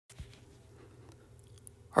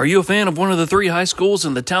Are you a fan of one of the 3 high schools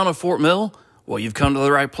in the town of Fort Mill? Well, you've come to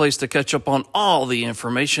the right place to catch up on all the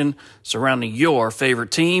information surrounding your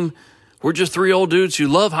favorite team. We're just 3 old dudes who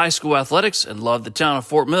love high school athletics and love the town of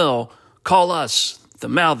Fort Mill. Call us the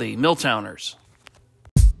Mouthy Milltowners.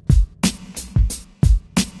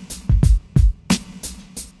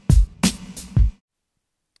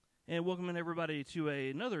 And welcome in everybody to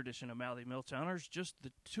another edition of Mouthy Milltowners. Just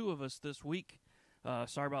the 2 of us this week.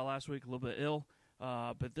 Sorry about last week, a little bit ill.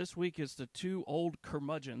 But this week is the 2 old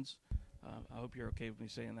curmudgeons. I hope you're okay with me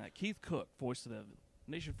saying that. Keith Cook, voice of the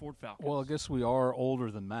Nation Ford Falcons. Well, I guess we are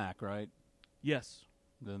older than Mac, right? Yes.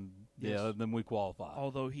 Then Yes. then we qualify.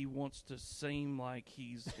 Although he wants to seem like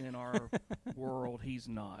he's in our world, he's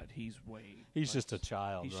not. He's just a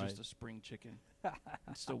child, he's right? just a spring chicken.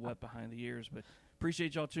 He's still wet behind the ears. But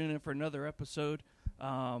appreciate y'all tuning in for another episode.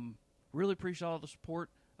 Really appreciate all the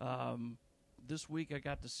support. This week I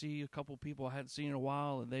got to see a couple people I hadn't seen in a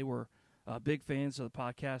while, and they were big fans of the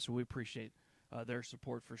podcast, so we appreciate their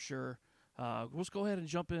support for sure. Let's go ahead and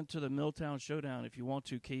jump into the Milltown Showdown if you want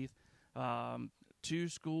to, Keith. 2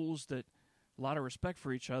 schools that a lot of respect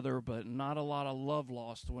for each other, but not a lot of love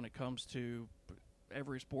lost when it comes to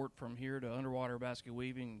every sport from here to underwater basket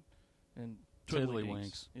weaving and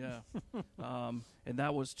tiddlywinks. Yeah. And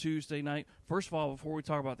that was Tuesday night. First of all, before we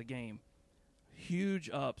talk about the game,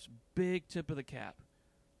 huge ups, big tip of the cap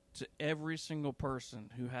to every single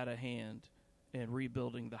person who had a hand in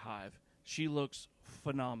rebuilding the Hive. She looks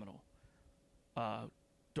phenomenal.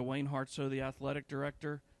 Dwayne Hartsoe, the athletic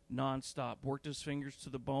director, nonstop, worked his fingers to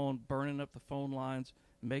the bone, burning up the phone lines,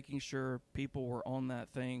 making sure people were on that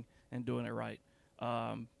thing and doing it right.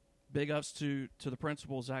 Big ups to the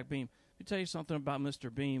principal, Zach Beam. Let me tell you something about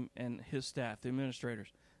Mr. Beam and his staff, the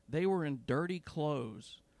administrators. They were in dirty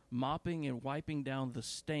clothes, mopping and wiping down the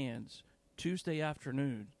stands Tuesday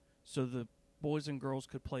afternoon so the boys and girls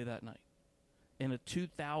could play that night. In a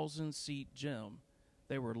 2,000-seat gym,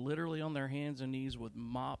 they were literally on their hands and knees with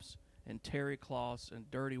mops and terry cloths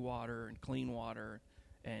and dirty water and clean water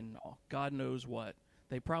and God knows what.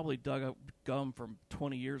 They probably dug up gum from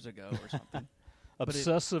 20 years ago or something.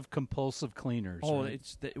 Obsessive compulsive cleaners. Oh, right?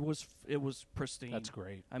 it was pristine. That's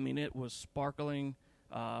great. I mean, it was sparkling.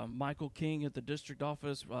 Michael King at the district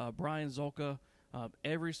office, Brian Zolka,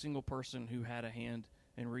 every single person who had a hand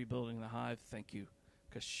in rebuilding the Hive, thank you,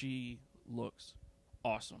 because she looks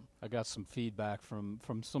awesome. I got some feedback from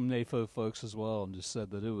some NAFO folks as well, and just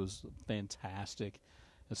said that it was fantastic,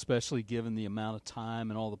 especially given the amount of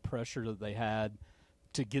time and all the pressure that they had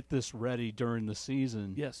to get this ready during the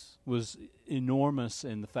season. Yes, was enormous,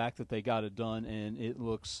 and the fact that they got it done and it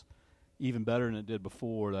looks even better than it did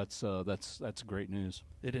before. That's great news.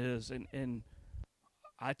 it is, and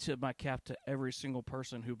I tip my cap to every single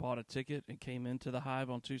person who bought a ticket and came into the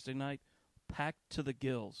Hive on Tuesday night, packed to the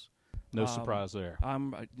gills. No surprise there.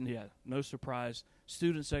 No surprise.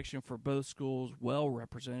 Student section for both schools well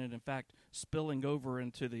represented. In fact, spilling over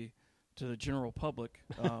into the general public.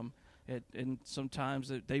 And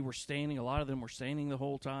sometimes they were standing. A lot of them were standing the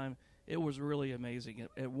whole time. It was really amazing.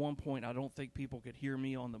 At one point, I don't think people could hear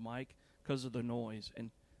me on the mic because of the noise,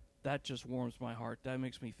 and that just warms my heart. That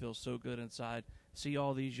makes me feel so good inside. See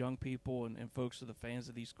all these young people and folks who are the fans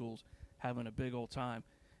of these schools having a big old time.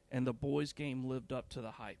 And the boys' game lived up to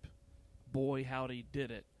the hype. Boy, howdy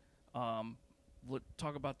did it. Let's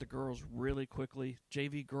talk about the girls really quickly.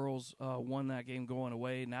 JV girls won that game going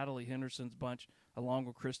away. Natalie Henderson's bunch, along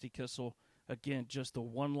with Christy Kissel. Again, just the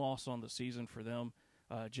one loss on the season for them.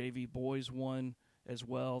 JV boys won as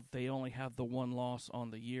well. They only have the one loss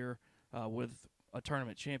on the year with a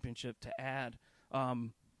tournament championship to add.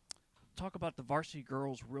 Talk about the varsity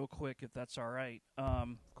girls real quick, if that's all right.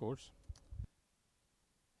 Of course.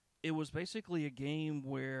 It was basically a game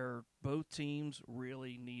where both teams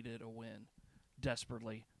really needed a win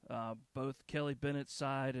desperately. Both Kelly Bennett's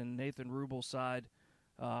side and Nathan Rubel's side,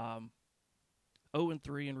 0-3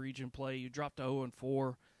 in region play. You drop to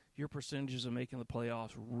 0-4, your percentages of making the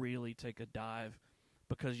playoffs really take a dive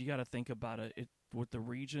because you got to think about it. With the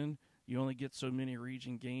region, you only get so many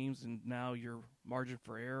region games, and now your margin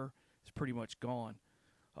for error is pretty much gone.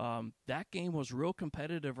 That game was real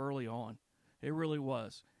competitive early on. It really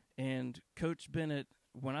was. And Coach Bennett,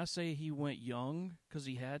 when I say he went young because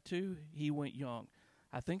he had to, he went young.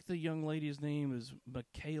 I think the young lady's name is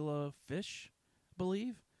Michaela Fish, I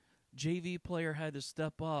believe. JV player had to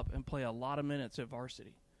step up and play a lot of minutes at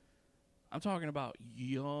varsity. I'm talking about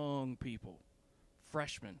young people,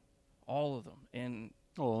 freshmen, all of them. And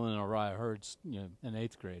Araya Hurd's an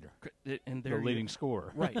 8th grader, and the leading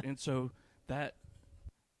scorer. Right, and so that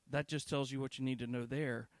just tells you what you need to know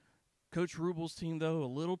there. Coach Rubel's team, though, a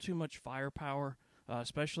little too much firepower.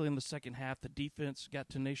 especially in the second half. The defense got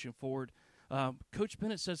to Nation Ford. Coach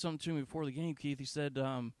Bennett said something to me before the game, Keith. He said,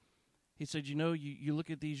 you look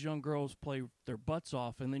at these young girls play their butts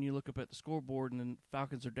off, and then you look up at the scoreboard, and then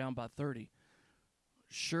Falcons are down by 30.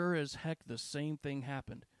 Sure as heck, the same thing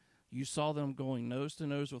happened. You saw them going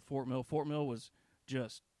nose-to-nose with Fort Mill. Fort Mill was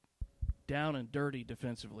just down and dirty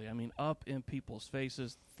defensively. I mean, up in people's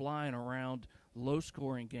faces, flying around,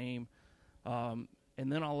 low-scoring game. And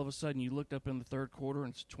then all of a sudden you looked up in the third quarter,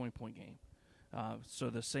 and it's a 20-point game. So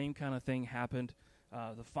the same kind of thing happened.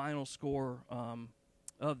 The final score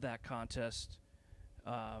of that contest,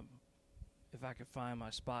 if I could find my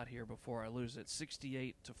spot here before I lose it,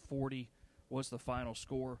 68-40 was the final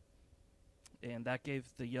score. And that gave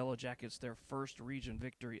the Yellow Jackets their first region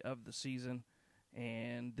victory of the season.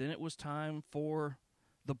 And then it was time for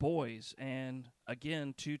the boys. And,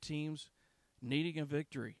 again, two teams needing a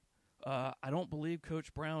victory. I don't believe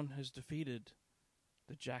Coach Brown has defeated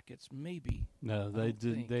the Jackets, maybe. No, they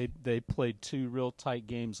did. They played two real tight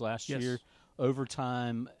games last year.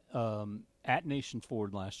 Overtime at Nation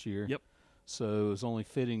Ford last year. Yep. So it was only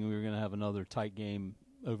fitting we were going to have another tight game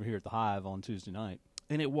over here at the Hive on Tuesday night.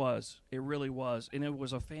 And it was. It really was. And it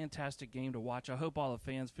was a fantastic game to watch. I hope all the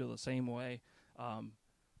fans feel the same way.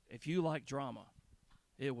 If you like drama,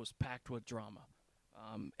 it was packed with drama.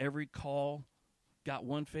 Every call got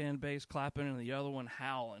one fan base clapping and the other one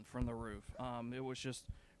howling from the roof. It was just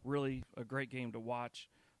really a great game to watch.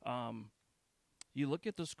 You look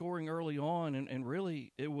at the scoring early on, and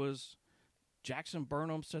really it was Jackson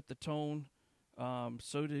Burnham set the tone.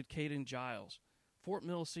 So did Caden Giles. Fort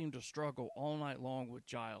Mill seemed to struggle all night long with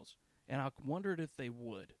Giles, and I wondered if they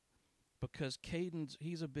would, because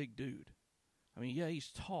he's a big dude. I mean, yeah,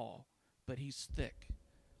 he's tall, but he's thick,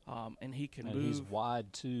 and he can move. He's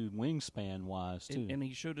wide, too, wingspan-wise, too. And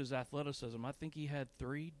he showed his athleticism. I think he had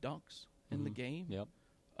 3 dunks in the game. Yep.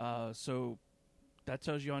 So that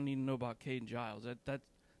tells you all I need to know about Caden Giles.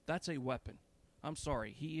 That's a weapon. I'm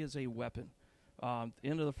sorry, he is a weapon.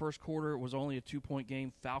 End of the first quarter, it was only a 2-point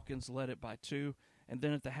game. Falcons led it by 2. And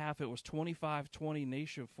then at the half, it was 25-20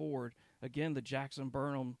 Nation Ford. Again, the Jackson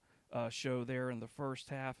Burnham show there in the first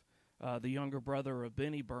half. The younger brother of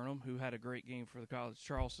Benny Burnham, who had a great game for the College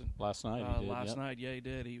Charleston. Last night he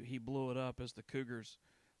did. He blew it up as the Cougars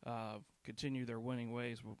continue their winning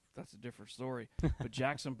ways. Well, that's a different story. But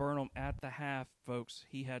Jackson Burnham at the half, folks,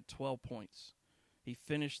 he had 12 points. He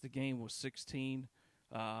finished the game with 16.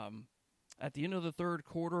 At the end of the third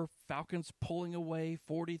quarter, Falcons pulling away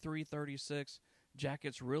 43-36.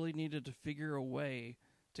 Jackets really needed to figure a way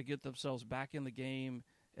to get themselves back in the game,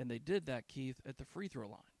 and they did that, Keith, at the free throw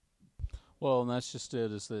line. Well, and that's just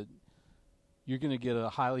it, is that you're going to get a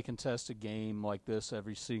highly contested game like this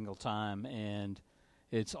every single time, and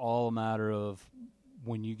it's all a matter of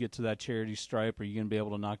when you get to that charity stripe, are you going to be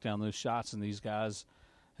able to knock down those shots? And these guys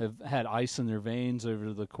have had ice in their veins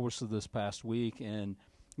over the course of this past week, and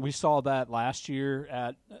we saw that last year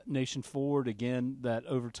at Nation Ford, again, that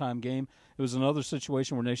overtime game. It was another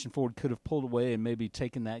situation where Nation Ford could have pulled away and maybe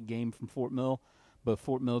taken that game from Fort Mill, but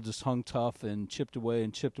Fort Mill just hung tough and chipped away.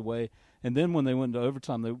 And then when they went into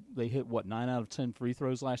overtime, they hit, 9 out of 10 free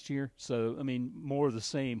throws last year? So, I mean, more of the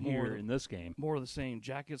same here in this game. More of the same.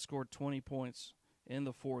 Jackets scored 20 points in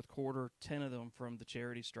the fourth quarter, 10 of them from the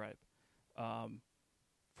charity stripe.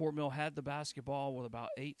 Fort Mill had the basketball with about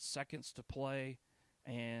 8 seconds to play.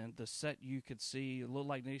 And the set, you could see, it looked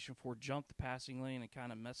like Nation Ford jumped the passing lane and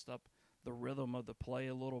kind of messed up the rhythm of the play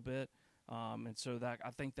a little bit. And so I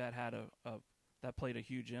think that had that played a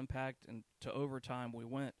huge impact. And to overtime we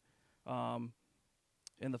went. And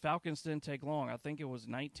the Falcons didn't take long. I think it was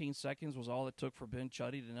 19 seconds was all it took for Ben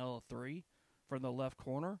Chuddy to nail a 3 from the left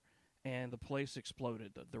corner, and the place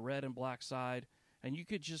exploded. The red and black side, and you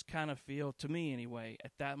could just kind of feel, to me anyway,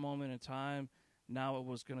 at that moment in time, now it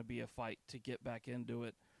was going to be a fight to get back into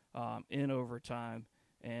it in overtime.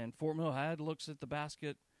 And Fort Mill had looks at the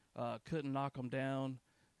basket, couldn't knock them down.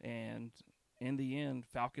 And in the end,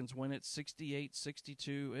 Falcons win it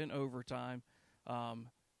 68-62 in overtime.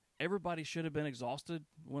 Everybody should have been exhausted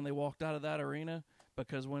when they walked out of that arena,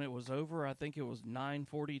 because when it was over, I think it was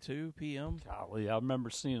 9:42 p.m. Golly, I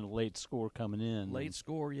remember seeing a late score coming in. Late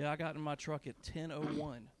score, yeah. I got in my truck at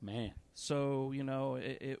 10:01. Man. So,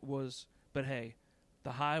 it was – but, hey,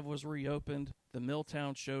 the Hive was reopened, the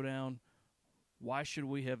Milltown Showdown. Why should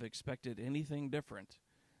we have expected anything different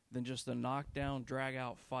than just a knockdown,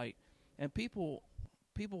 drag-out fight? And people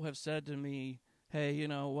have said to me, hey,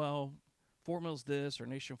 Fort Mill's this or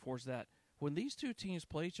Nation Ford's that. When these two teams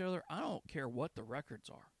play each other, I don't care what the records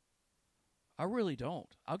are. I really don't.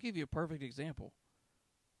 I'll give you a perfect example.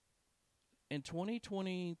 In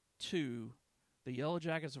 2022, the Yellow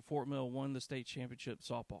Jackets of Fort Mill won the state championship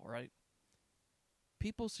softball, right?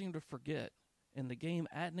 People seem to forget in the game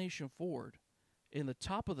at Nation Ford, in the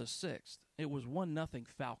top of the 6th, it was 1-0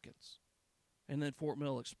 Falcons. And then Fort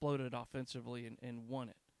Mill exploded offensively and won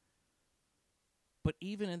it. But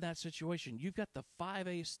even in that situation, you've got the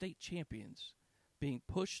 5A state champions being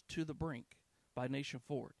pushed to the brink by Nation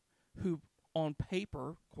Ford, who on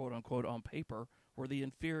paper, quote-unquote on paper, were the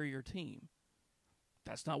inferior team.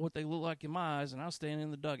 That's not what they look like in my eyes, and I'll stand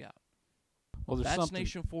in the dugout. Well, that's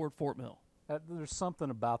Nation Ford, Fort Mill. There's something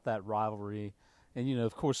about that rivalry. And,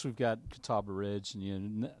 of course, we've got Catawba Ridge,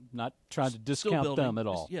 and, not trying to discount them at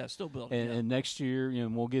all. Yeah, still building. And next year,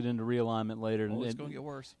 we'll get into realignment later. Oh, it's going to get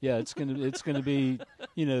worse. Yeah, it's going to be,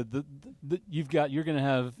 you're going to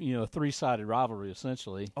have, a 3-sided rivalry,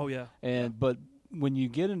 essentially. Oh, yeah. But when you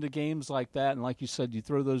get into games like that, and like you said, you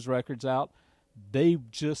throw those records out, they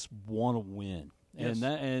just want to win. Yes.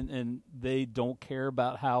 And they don't care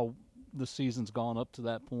about how the season's gone up to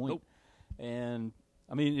that point. Nope. And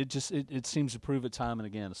I mean, it seems to prove it time and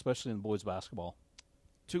again, especially in boys basketball.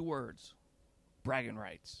 2 words: bragging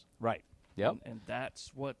rights. Right. Yep. And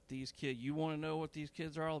that's what these kids. You want to know what these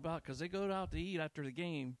kids are all about because they go out to eat after the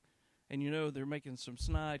game, and they're making some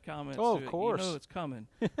snide comments. Oh, to of course. It's coming.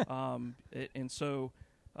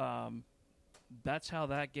 That's how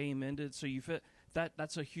that game ended. So you fit.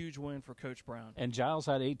 That's a huge win for Coach Brown. And Giles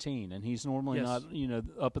had 18, and he's normally not,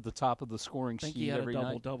 up at the top of the scoring sheet every night. I think he had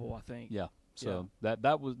a double-double, I think. Yeah. So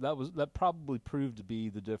that probably proved to be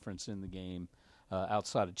the difference in the game,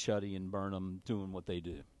 outside of Chuddy and Burnham doing what they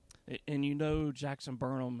do. And Jackson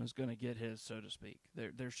Burnham is going to get his, so to speak.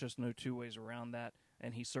 There's just no 2 ways around that,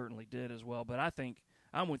 and he certainly did as well. But I think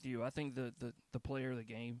I'm with you. I think the player of the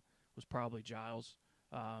game was probably Giles,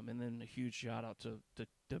 and then a huge shout out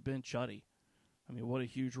to Ben Chuddy. I mean, what a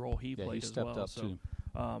huge role he played as well. He stepped up too.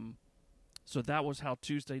 So that was how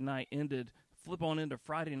Tuesday night ended. Flip on into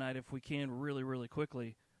Friday night if we can really, really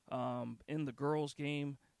quickly. In the girls'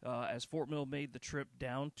 game, as Fort Mill made the trip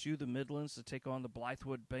down to the Midlands to take on the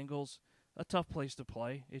Blythewood Bengals, a tough place to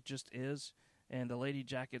play. It just is. And the Lady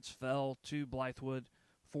Jackets fell to Blythewood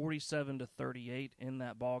 47-38 in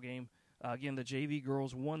that ball game. Again, the JV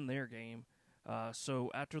girls won their game.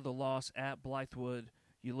 So after the loss at Blythewood,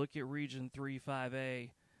 you look at Region 3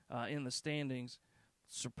 5A in the standings.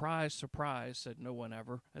 Surprise, surprise, said no one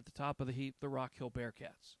ever. At the top of the heap, the Rock Hill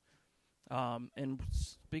Bearcats. And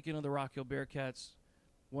speaking of the Rock Hill Bearcats,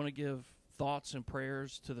 want to give thoughts and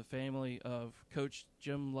prayers to the family of Coach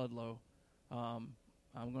Jim Ludlow. I'm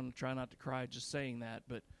going to try not to cry just saying that,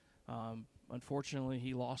 but unfortunately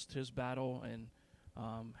he lost his battle and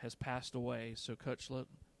has passed away. So Coach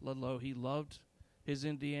Ludlow, he loved his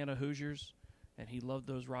Indiana Hoosiers, and he loved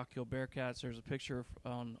those Rock Hill Bearcats. There's a picture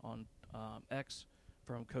on X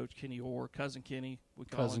from Coach Kenny Orr, Cousin Kenny.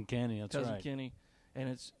 Cousin Kenny, that's right. Cousin Kenny, and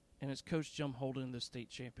it's Coach Jim holding the state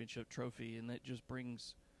championship trophy, and it just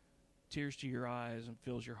brings tears to your eyes and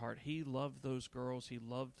fills your heart. He loved those girls. He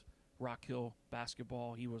loved Rock Hill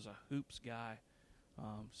basketball. He was a hoops guy.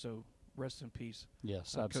 So rest in peace.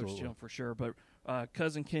 Yes, absolutely. Coach Jim for sure. But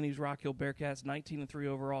Cousin Kenny's Rock Hill Bearcats, 19-3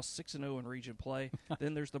 overall, 6-0 in region play.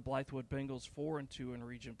 Then there's the Blythewood Bengals, 4-2 in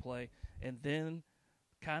region play. And then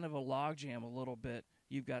kind of a logjam a little bit.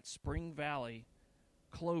 You've got Spring Valley,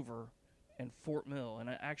 Clover, and Fort Mill. And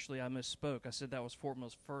I misspoke. I said that was Fort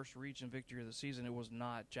Mill's first region victory of the season. It was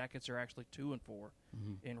not. Jackets are actually 2-4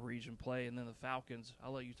 in region play. And then the Falcons,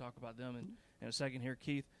 I'll let you talk about them in a second here,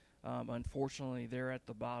 Keith. Unfortunately, they're at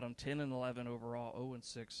the bottom, 10-11 overall,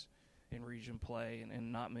 0-6 in region play,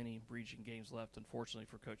 and not many region games left, unfortunately,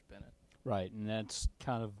 for Coach Bennett. Right, and that's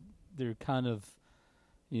they're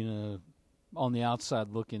on the outside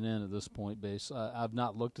looking in at this point, Base. I've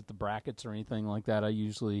not looked at the brackets or anything like that. I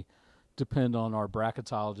usually depend on our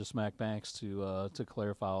bracketologist, Mac Banks, to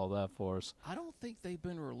clarify all that for us. I don't think they've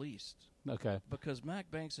been released. Okay. Because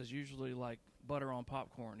Mac Banks is usually like butter on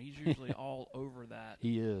popcorn. He's usually all over that.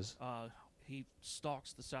 He is. He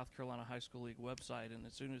stalks the South Carolina High School League website,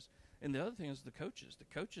 and the other thing is the coaches.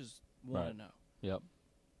 The coaches want to know. Yep.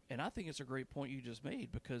 And I think it's a great point you just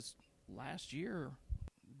made because last year,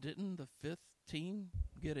 didn't the 5th team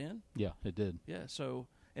get in? Yeah, it did. Yeah, so,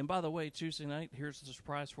 and by the way, Tuesday night, here's the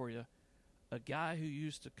surprise for you. A guy who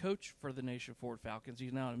used to coach for the Nation Ford Falcons,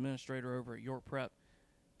 he's now an administrator over at York Prep,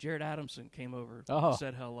 Jared Adamson came over and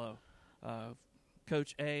said hello.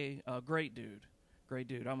 Coach A, great dude. Great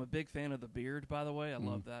dude. I'm a big fan of the beard, by the way. I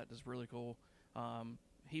love that. It's really cool.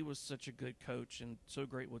 He was such a good coach and so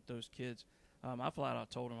great with those kids. I flat out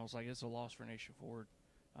told him, I was like, it's a loss for Nation Ford,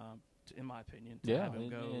 in my opinion, to have him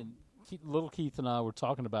go. And little Keith and I were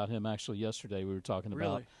talking about him actually yesterday. We were talking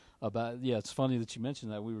about It's funny that you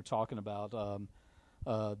mentioned that. We were talking about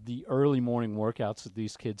the early morning workouts that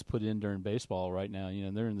these kids put in during baseball right now.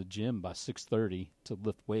 They're in the gym by 6:30 to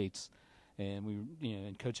lift weights, and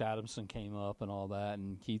and Coach Adamson came up and all that,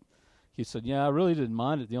 and he said, "Yeah, I really didn't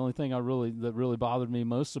mind it. The only thing that really bothered me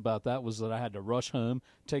most about that was that I had to rush home,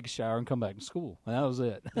 take a shower, and come back to school. And that was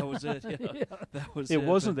it. That was it. Yeah. Yeah. That was It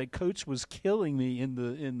wasn't that Coach was killing me in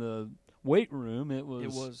the weight room. It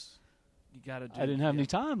was you got to do. I didn't have any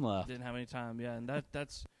time left. Didn't have any time. Yeah, and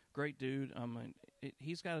that's great, dude. I mean,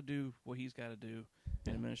 he's got to do what he's got to do.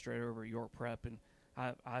 An administrator over at York Prep, and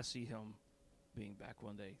I see him being back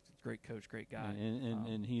one day. Great coach, great guy.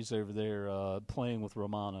 And he's over there playing with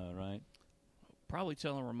Romano, right? Probably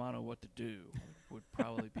telling Romano what to do would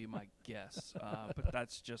probably be my guess. But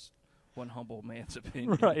that's just one humble man's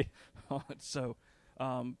opinion. Right. So,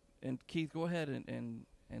 and Keith, go ahead and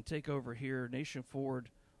take over here. Nation Ford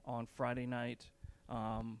on Friday night.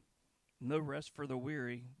 No rest for the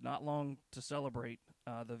weary. Not long to celebrate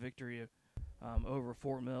the victory over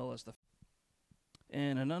Fort Mill as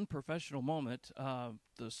in an unprofessional moment,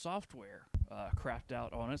 the software crapped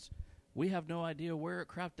out on us. We have no idea where it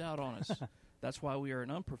crapped out on us. That's why we are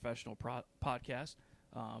an unprofessional podcast,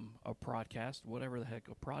 a broadcast, whatever the heck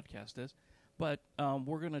a broadcast is. But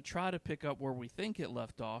we're going to try to pick up where we think it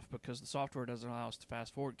left off because the software doesn't allow us to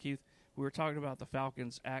fast forward. Keith, we were talking about the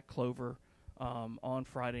Falcons at Clover on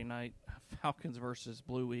Friday night. Falcons versus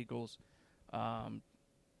Blue Eagles.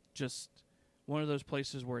 Just one of those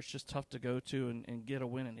places where it's just tough to go to and get a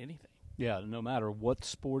win in anything. Yeah, no matter what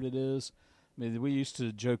sport it is. I mean, we used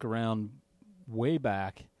to joke around way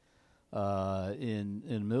back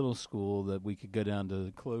in middle school that we could go down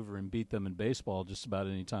to Clover and beat them in baseball just about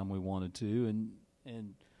any time we wanted to,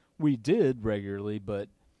 and we did regularly, but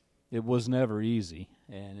it was never easy,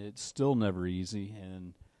 and it's still never easy,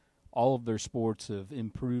 and all of their sports have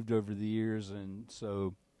improved over the years, and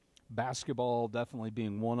so basketball definitely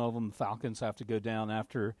being one of them. The Falcons have to go down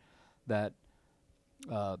after that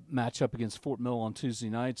matchup against Fort Mill on Tuesday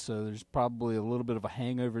night, so there's probably a little bit of a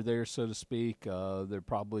hangover there, so to speak. They're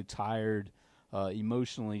probably tired,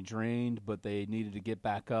 emotionally drained, but they needed to get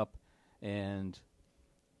back up and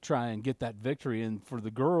try and get that victory. And for the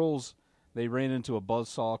girls, they ran into a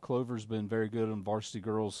buzzsaw. Clover's been very good on varsity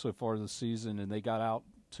girls so far this season, and they got out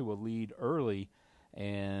to a lead early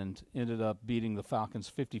and ended up beating the Falcons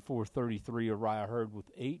 54-33. Araya Hurd with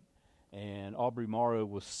 8, and Aubrey Morrow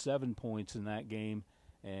with 7 points in that game,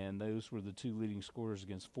 and those were the two leading scorers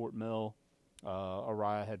against Fort Mill.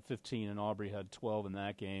 Araya had 15 and Aubrey had 12 in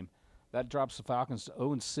that game. That drops the Falcons to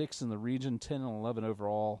 0-6 in the region, 10-11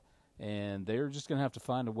 overall, and they're just going to have to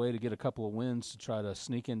find a way to get a couple of wins to try to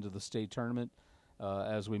sneak into the state tournament.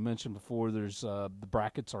 As we mentioned before, there's the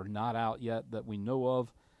brackets are not out yet that we know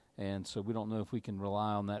of, and so we don't know if we can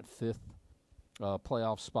rely on that fifth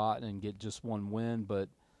playoff spot and get just one win, but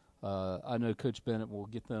I know Coach Bennett will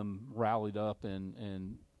get them rallied up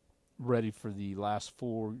and ready for the last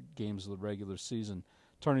 4 games of the regular season.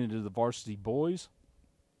 Turning to the varsity boys,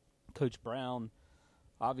 Coach Brown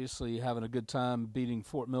obviously having a good time beating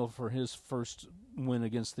Fort Mill for his first win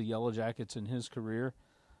against the Yellow Jackets in his career.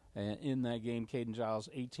 And in that game, Caden Giles,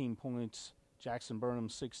 18 points, Jackson Burnham,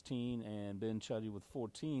 16, and Ben Chuddy with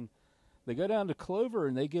 14. They go down to Clover,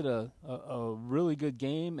 and they get a really good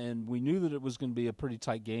game, and we knew that it was going to be a pretty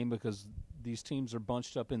tight game because these teams are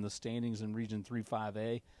bunched up in the standings in Region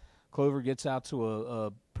 3-5A. Clover gets out to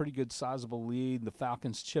a pretty good sizable lead. The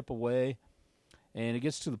Falcons chip away, and it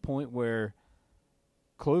gets to the point where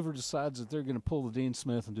Clover decides that they're going to pull the Dean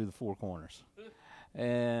Smith and do the 4 corners.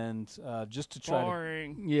 And just to try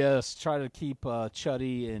to keep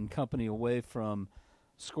Chuddy and company away from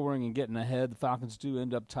scoring and getting ahead. The Falcons do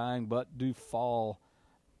end up tying, but do fall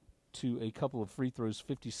to a couple of free throws,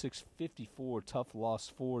 56-54, tough loss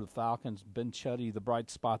for the Falcons. Ben Chuddy, the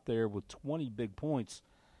bright spot there with 20 big points,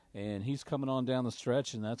 and he's coming on down the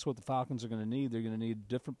stretch, and that's what the Falcons are going to need. They're going to need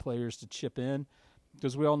different players to chip in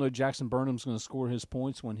because we all know Jackson Burnham's going to score his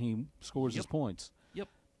points when he scores his points. Yep.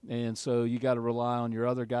 And so you got to rely on your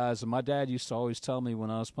other guys. And my dad used to always tell me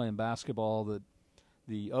when I was playing basketball that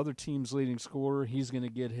the other team's leading scorer, he's going to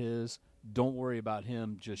get his. Don't worry about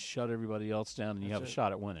him. Just shut everybody else down, and you have a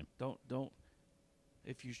shot at winning. Don't.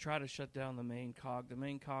 If you try to shut down the main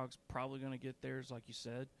cog's probably going to get theirs, like you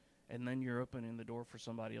said, and then you're opening the door for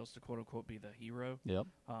somebody else to quote-unquote be the hero. Yep.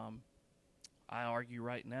 I argue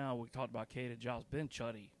right now, we talked about Caden Giles, Ben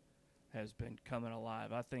Chuddy has been coming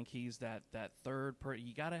alive. I think he's that third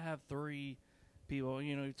you got to have 3 people.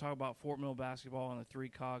 You know, you talk about Fort Mill basketball and the 3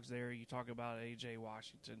 cogs there. You talk about A.J.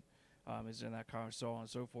 Washington is in that conference, so on and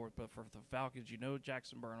so forth. But for the Falcons, you know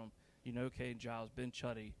Jackson Burnham, you know Caden Giles, Ben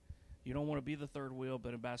Chuddy. you don't want to be the third wheel,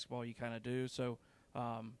 but in basketball you kind of do. So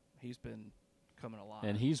he's been coming alive.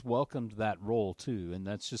 And he's welcomed that role too, and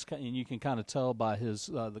that's just and you can kind of tell by his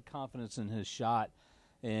the confidence in his shot.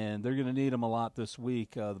 And they're going to need him a lot this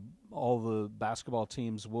week. All the basketball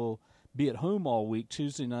teams will be at home all week.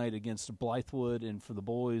 Tuesday night against Blythewood, and for the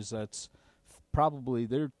boys, that's probably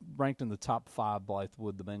they're ranked in the top 5.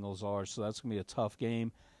 Blythewood, the Bengals are, so that's going to be a tough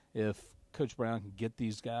game. If Coach Brown can get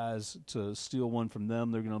these guys to steal one from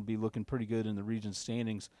them, they're going to be looking pretty good in the region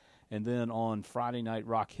standings. And then on Friday night,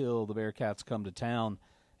 Rock Hill, the Bearcats come to town,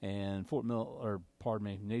 and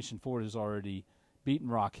Nation Ford has already beaten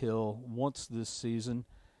Rock Hill once this season,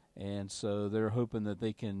 and so they're hoping that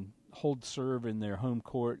they can hold serve in their home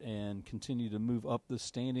court and continue to move up the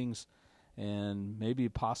standings and maybe a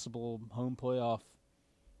possible home playoff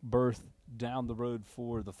berth down the road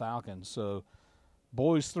for the Falcons. So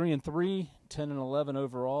boys 3-3, 10-11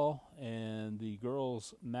 overall, and the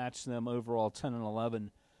girls match them overall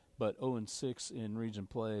 10-11, but 0-6 in region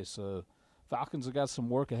play. So Falcons have got some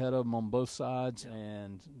work ahead of them on both sides,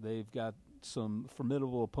 and they've got some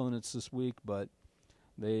formidable opponents this week, but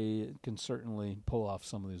they can certainly pull off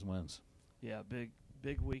some of these wins. Yeah, big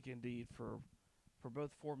week indeed for both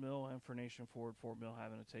Fort Mill and for Nation Ford. Fort Mill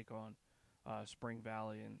having to take on Spring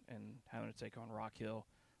Valley and having to take on Rock Hill.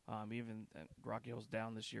 Even Rock Hill's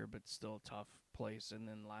down this year, but still a tough place. And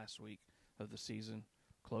then last week of the season,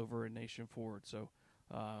 Clover and Nation Ford. So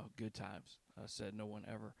good times. Said no one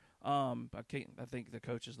ever. I think the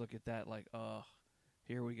coaches look at that like,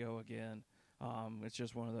 here we go again. It's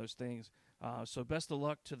just one of those things. So best of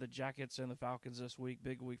luck to the Jackets and the Falcons this week.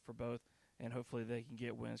 Big week for both, and hopefully they can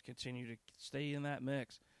get wins, continue to stay in that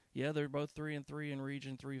mix. Yeah, they're both 3-3 in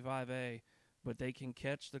Region 3 5A, but they can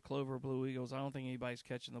catch the Clover Blue Eagles. I don't think anybody's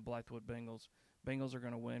catching the Blythewood Bengals. Bengals are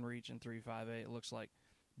going to win Region 3 5A, it looks like.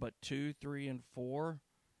 But 2, 3, and 4,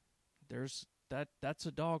 that's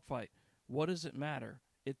a dogfight. What does it matter?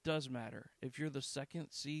 It does matter. If you're the second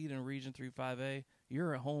seed in Region 3 5A,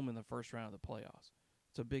 you're at home in the first round of the playoffs.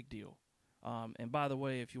 It's a big deal. And by the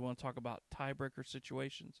way, if you want to talk about tiebreaker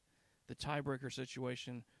situations, the tiebreaker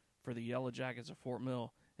situation for the Yellow Jackets of Fort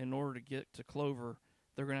Mill, in order to get to Clover,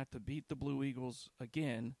 they're going to have to beat the Blue Eagles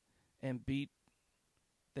again and I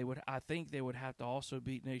think they would have to also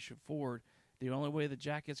beat Nation Ford. The only way the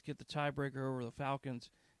Jackets get the tiebreaker over the Falcons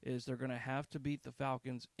is they're going to have to beat the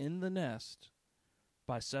Falcons in the nest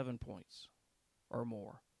by 7 points or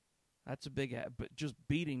more. That's a big but just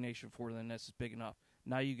beating Nation Ford in the nest is big enough.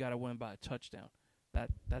 Now you got to win by a touchdown.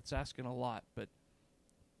 That's asking a lot, but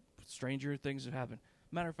stranger things have happened.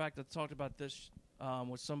 Matter of fact, I talked about this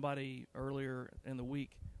with somebody earlier in the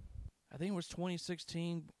week. I think it was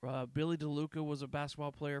 2016. Billy DeLuca was a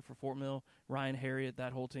basketball player for Fort Mill. Ryan Harriet,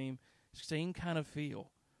 that whole team. Same kind of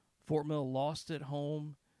feel. Fort Mill lost at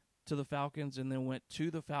home to the Falcons and then went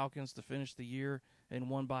to the Falcons to finish the year and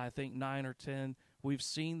won by, I think, 9 or 10. We've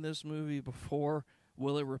seen this movie before.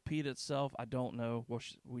 Will it repeat itself? I don't know.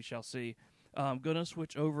 We shall see. I'm going to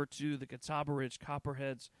switch over to the Catawba Ridge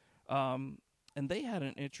Copperheads. And they had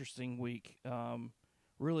an interesting week,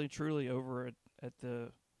 really, truly, over at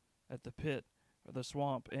the pit, or the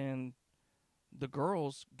swamp. And the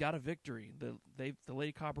girls got a victory. The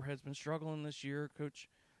Lady Copperhead's been struggling this year. Coach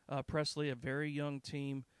Presley, a very young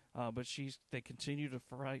team, but they continue to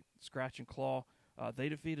fight, scratch, and claw. They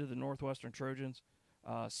defeated the Northwestern Trojans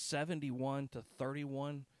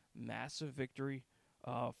 71-31, massive victory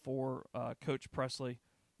for Coach Presley.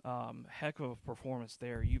 Heck of a performance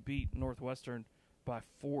there. You beat Northwestern by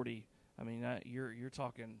 40. I mean, you're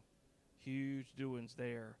talking huge doings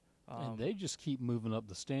there. And they just keep moving up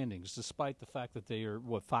the standings, despite the fact that they are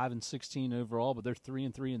 5-16 overall, but they're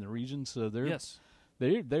 3-3 in the region. So they're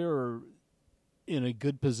in a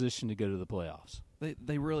good position to go to the playoffs.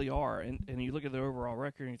 They really are, and you look at their overall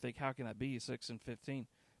record and you think, how can that be 6-15?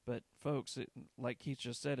 But folks, like Keith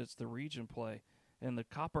just said, it's the region play, and the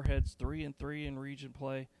Copperheads 3-3 in region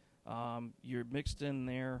play. You're mixed in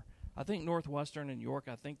there. I think Northwestern and York.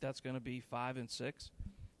 I think that's going to be 5-6.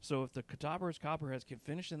 So if the Catawba Ridge Copperheads can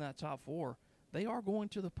finish in that top 4, they are going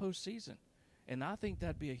to the postseason, and I think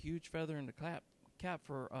that'd be a huge feather in the cap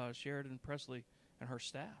for Sheridan Presley and her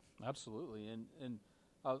staff. Absolutely, and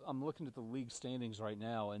I'm looking at the league standings right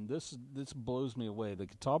now, and this blows me away. The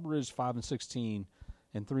Catawba Ridge 5-16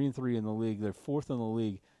 and 3-3 in the league. They're 4th in the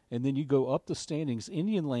league, and then you go up the standings.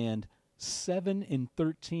 Indian Land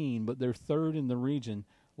 7-13, but they're 3rd in the region.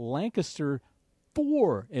 Lancaster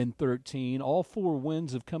 4-13. All 4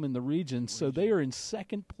 wins have come in the region, so they are in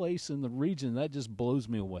 2nd place in the region. That just blows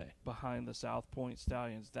me away. Behind the South Point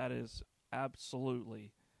Stallions, that is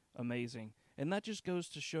absolutely amazing. And that just goes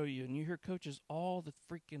to show you, and you hear coaches all the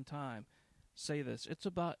freaking time say this. It's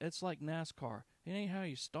like NASCAR. It ain't how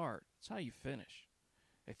you start. It's how you finish.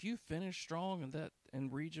 If you finish strong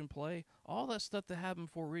in region play, all that stuff that happened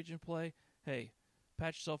before region play, hey,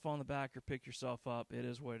 pat yourself on the back or pick yourself up. It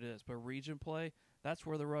is what it is. But region play, that's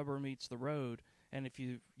where the rubber meets the road. And if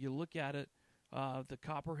you look at it, the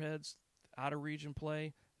Copperheads out of region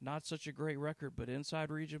play, not such a great record, but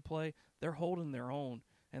inside region play, they're holding their own.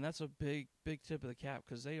 And that's a big, big tip of the cap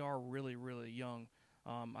because they are really, really young.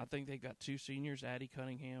 I think they got 2 seniors, Addie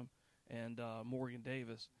Cunningham and Morgan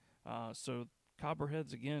Davis. So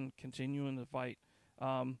Copperheads, again, continuing to fight.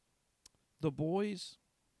 The boys,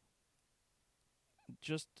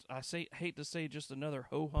 hate to say just another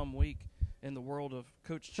ho-hum week in the world of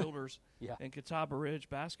Coach Childers and Catawba Ridge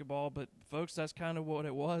basketball. But, folks, that's kind of what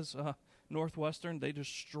it was. Northwestern, they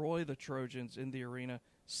destroy the Trojans in the arena,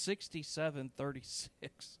 67-36.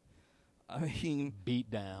 I mean, beat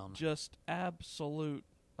down. Just absolute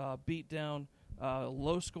beat down.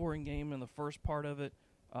 Low-scoring game in the first part of it.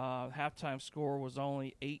 Halftime score was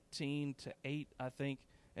only 18-8, I think.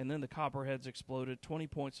 And then the Copperheads exploded. 20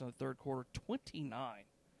 points in the third quarter, 29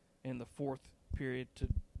 in the fourth period to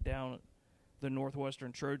down the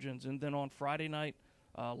Northwestern Trojans. And then on Friday night,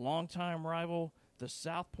 longtime rival, the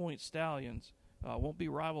South Point Stallions, won't be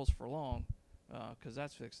rivals for long because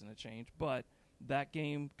that's fixing to change. But that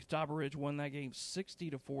game, Catawba Ridge won that game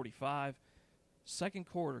 60-45. Second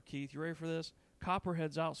quarter, Keith, you ready for this?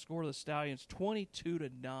 Copperheads outscore the Stallions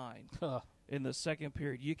 22-9 in the second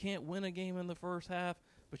period. You can't win a game in the first half,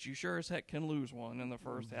 but you sure as heck can lose one in the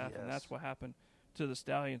first half, and that's what happened to the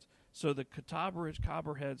Stallions. So the Catawba Ridge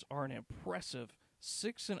Copperheads are an impressive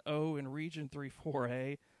 6-0 in Region 3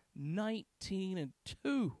 4A, 19-2.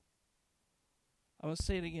 I'm going to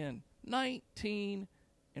say it again, 19-2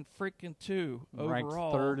 overall. Ranked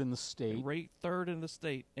third in the state. Ranked third in the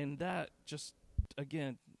state, and that just,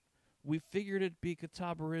 again, we figured it'd be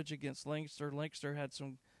Catawba Ridge against Lancaster. Lancaster had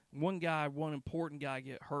one important guy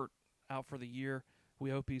get hurt out for the year. We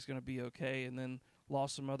hope he's going to be okay, and then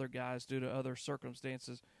lost some other guys due to other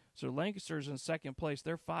circumstances. So Lancaster's in second place.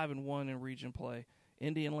 They're 5-1 in region play.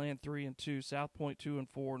 Indian Land 3-2, South Point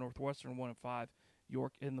 2-4, Northwestern 1-5,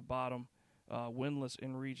 York in the bottom, winless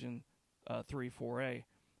in region 3 4A.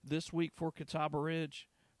 This week for Catawba Ridge,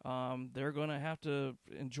 they're going to have to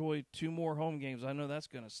enjoy 2 more home games. I know that's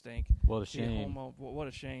going to stink. What a shame. What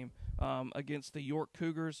a shame. Against the York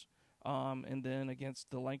Cougars and then against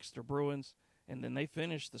the Lancaster Bruins. And then they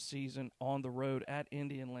finish the season on the road at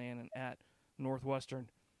Indian Land and at Northwestern.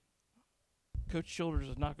 Coach Childers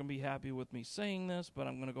is not going to be happy with me saying this, but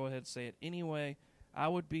I'm going to go ahead and say it anyway. I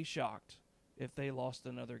would be shocked if they lost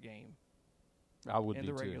another game in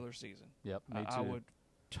the regular season. Yep, me too. I would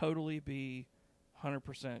totally be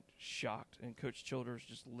 100% shocked, and Coach Childers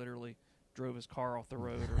just literally drove his car off the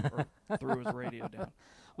road or threw his radio down.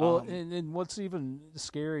 Well, and what's even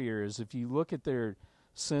scarier is if you look at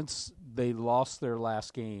since they lost their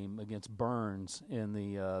last game against Burns in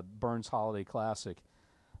the Burns Holiday Classic,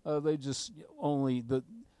 they just the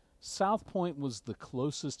South Point was the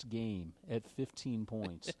closest game at 15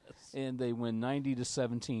 points, yes. And they win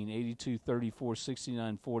 90-17, 82-34,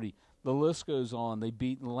 69-40. The list goes on. They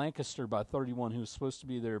beat Lancaster by 31, who was supposed to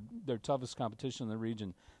be their toughest competition in the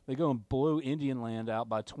region. They go and blow Indian Land out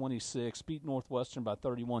by 26, beat Northwestern by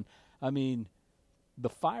 31. I mean, the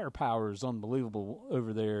firepower is unbelievable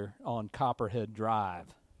over there on Copperhead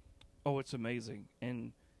Drive. Oh, it's amazing.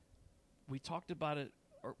 And we talked about it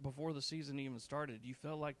before the season even started. You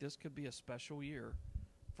felt like this could be a special year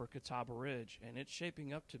for Catawba Ridge, and it's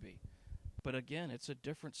shaping up to be. But again, it's a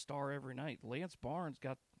different star every night. Lance Barnes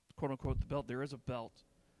got, quote-unquote, the belt. There is a belt.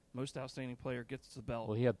 Most outstanding player gets the belt.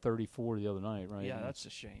 Well, he had 34 the other night, right? Yeah, that's a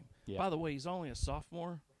shame. Yeah. By the way, he's only a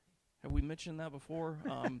sophomore. Have we mentioned that before?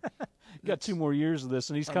 Got 2 more years of this,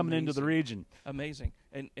 and he's coming into the region. Amazing.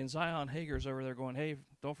 And Zion Hager's over there going, hey,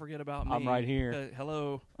 don't forget about me. I'm right here.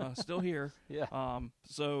 Hello. Still here. Yeah.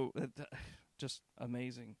 So just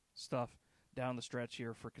amazing stuff down the stretch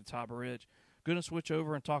here for Catawba Ridge. Going to switch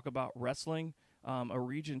over and talk about wrestling. A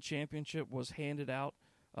region championship was handed out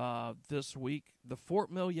this week. The Fort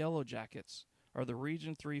Mill Yellow Jackets are the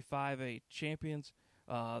Region 3 5A champions.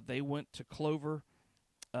 They went to Clover.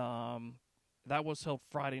 That was held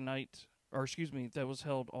Friday night, that was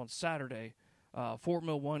held on Saturday. Fort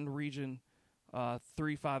Mill won Region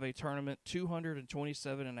 3 5A tournament,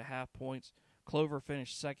 227.5 points. Clover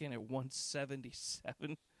finished second at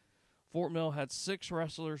 177. Fort Mill had 6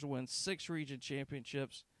 wrestlers win 6 region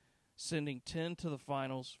championships, sending 10 to the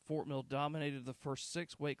finals. Fort Mill dominated the first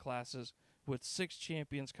 6 weight classes with 6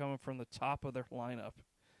 champions coming from the top of their lineup.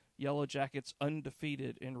 Yellow Jackets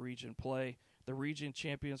undefeated in region play. The region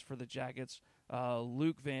champions for the Jackets,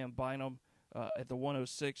 Luke Van Bynum at the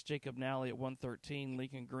 106, Jacob Nally at 113,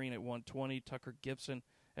 Lincoln Green at 120, Tucker Gibson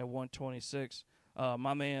at 126.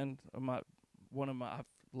 My man, I've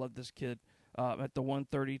loved this kid, at the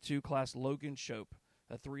 132 class, Logan Shope,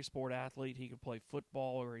 a three-sport athlete. He can play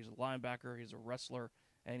football, or he's a linebacker, he's a wrestler,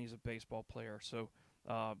 and he's a baseball player. So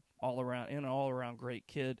all around great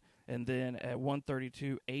kid. And then at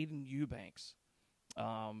 132, Aiden Eubanks.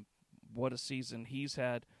 What a season he's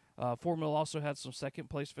had. Fort Mill also had some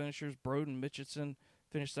second-place finishers. Broden Mitchison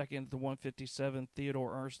finished second at the 157,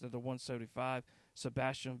 Theodore Ernst at the 175,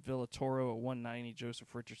 Sebastian Villatoro at 190,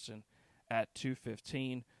 Joseph Richardson at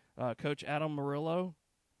 215. Coach Adam Murillo,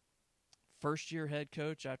 first-year head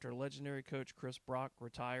coach after legendary coach Chris Brock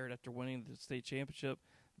retired after winning the state championship.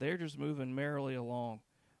 They're just moving merrily along.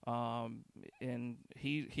 And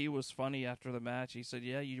he was funny after the match. He said,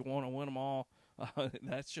 yeah, you want to win them all.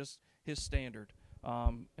 That's just his standard.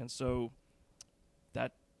 And so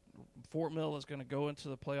that Fort Mill is going to go into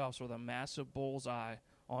the playoffs with a massive bullseye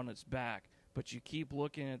on its back. But you keep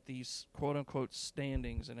looking at these quote-unquote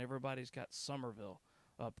standings, and everybody's got Somerville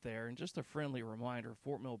up there. And just a friendly reminder,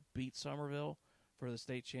 Fort Mill beat Somerville for the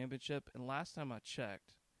state championship. And last time I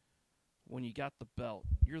checked, when you got the belt,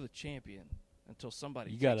 you're the champion until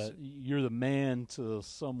somebody takes it. You're the man till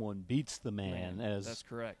someone beats the man. That's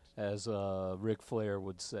correct. As Ric Flair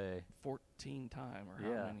would say. 14-time or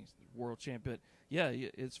how many world champion. Yeah,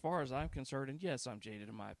 as far as I'm concerned, and yes, I'm jaded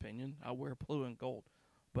in my opinion. I wear blue and gold.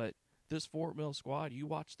 But this Fort Mill squad, you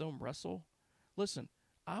watch them wrestle. Listen,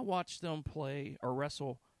 I watched them play or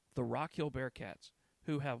wrestle the Rock Hill Bearcats,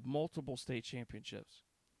 who have multiple state championships.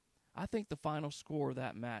 I think the final score of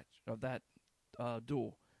that match, of that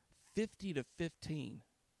duel, 50-15.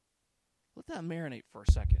 Let that marinate for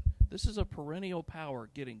a second. This is a perennial power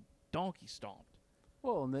getting donkey stomped.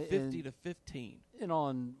 Well, 50-15. And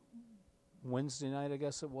on Wednesday night, I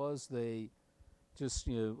guess it was, they just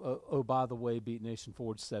by the way, beat Nation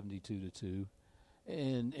Ford 72-2,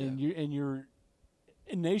 and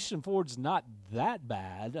Nation Ford's not that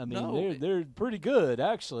bad. I mean, they're pretty good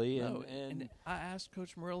actually. And I asked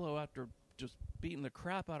Coach Murillo after just beating the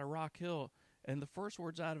crap out of Rock Hill, and the first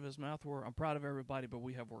words out of his mouth were, "I'm proud of everybody, but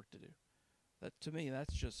we have work to do." That to me,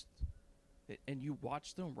 that's just. And you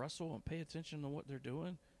watch them wrestle and pay attention to what they're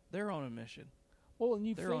doing. They're on a mission. Well, and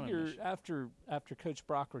you figure after Coach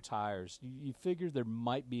Brock retires, you figure there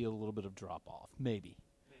might be a little bit of drop off, maybe.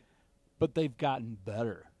 But they've gotten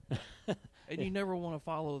better. And you never want to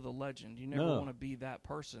follow the legend. You never want to be that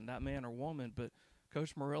person, that man or woman. But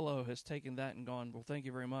Coach Murillo has taken that and gone, well, thank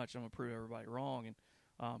you very much. I'm going to prove everybody wrong.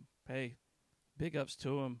 And, hey, big ups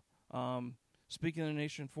to him. Speaking of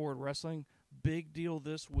Nation Forward Wrestling, big deal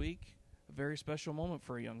this week. A very special moment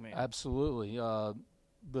for a young man. Absolutely.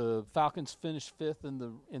 The Falcons finished fifth in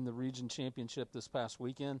the region championship this past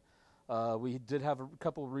weekend. We did have a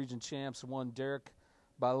couple of region champs. One, Derek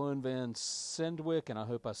Balloon Van Sendwick, and I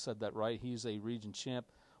hope I said that right. He's a region champ.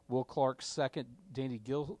 Will Clark second. Danny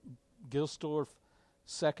Gilstorf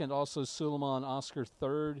second. Also Suleiman Oscar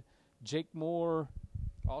third. Jake Moore,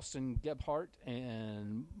 Austin Gebhardt,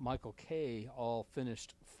 and Michael Kay all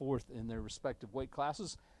finished fourth in their respective weight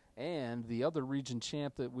classes. And the other region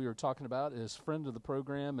champ that we were talking about is friend of the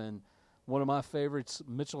program and one of my favorites,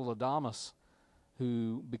 Mitchell Adamas,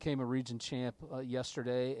 who became a region champ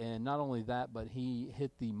yesterday. And not only that, but he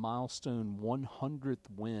hit the milestone 100th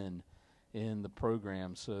win in the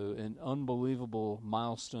program. So an unbelievable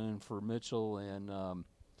milestone for Mitchell. And,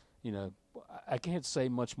 I can't say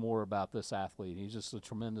much more about this athlete. He's just a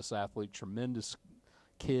tremendous athlete, tremendous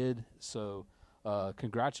kid. So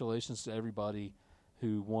congratulations to everybody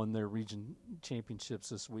who won their region championships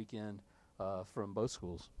this weekend from both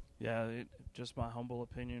schools. Yeah, just my humble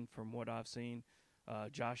opinion from what I've seen,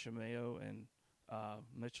 Josh Ameo and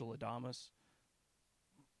Mitchell Adamas,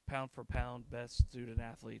 pound for pound, best student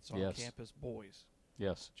athletes on campus, boys.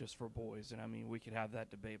 Yes. Just for boys. And, I mean, we could have that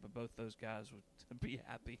debate, but both those guys would be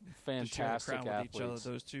happy Fantastic to share the crown athletes. with each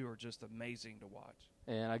other. Those two are just amazing to watch.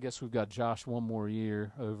 And I guess we've got Josh one more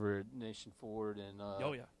year over at Nation Ford. And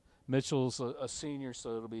Mitchell's a senior,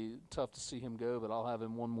 so it'll be tough to see him go, but I'll have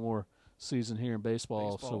him one more season here in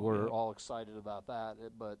baseball so we're all excited about that.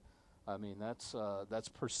 But, I mean, that's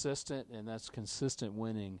persistent and that's consistent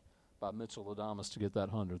winning by Mitchell Adamas to get that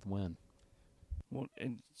 100th win. Well,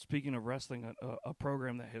 and speaking of wrestling, a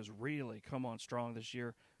program that has really come on strong this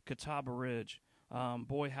year, Catawba Ridge.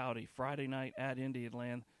 Boy, howdy, Friday night at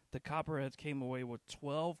Indianland, the Copperheads came away with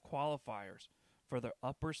 12 qualifiers for their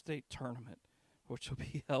upper state tournament, which will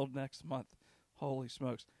be held next month. Holy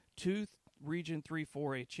smokes. Region 3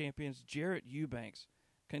 4A champions Jarrett Eubanks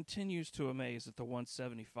continues to amaze at the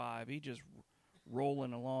 175. He just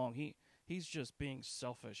rolling along. He's just being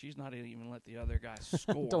selfish. He's not even let the other guy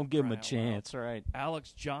score. Don't give him a chance, right?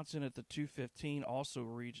 Alex Johnson at the 215, also a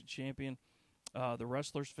region champion. The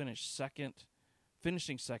wrestlers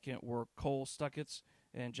finishing second were Cole Stuckitz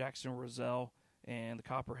and Jackson Roselle, and the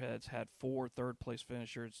Copperheads had 4 third-place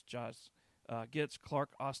finishers: Josh Gitz,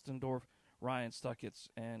 Clark Ostendorf, Ryan Stuckitz,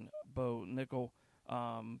 and Bo Nickel.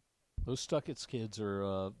 Those Stuckitz kids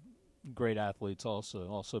are great athletes,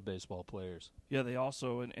 also baseball players. Yeah, they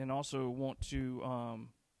also and also want to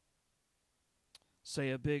say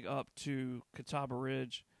a big up to Catawba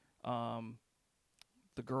Ridge.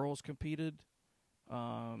 The girls competed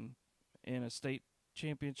in a state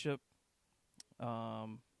championship,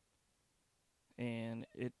 and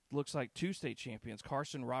it looks like 2 state champions: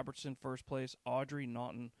 Carson Robertson first place, Audrey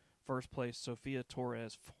Naughton first place, Sophia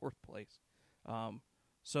Torres fourth place.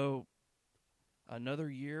 So another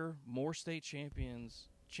year, more state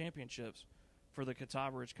championships for the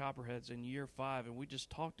Catawba Ridge Copperheads in year 5, and we just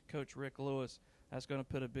talked to Coach Rick Lewis. That's going to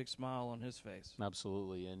put a big smile on his face.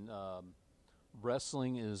 Absolutely, and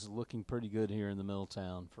wrestling is looking pretty good here in the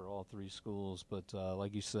Middletown for all 3 schools. But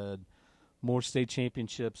like you said, more state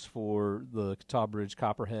championships for the Catawba Ridge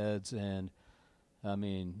Copperheads, and I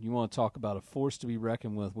mean, you want to talk about a force to be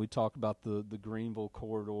reckoned with. We talk about the Greenville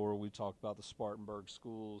corridor. We talk about the Spartanburg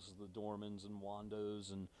schools, the Dormans and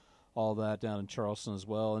Wandos and all that down in Charleston as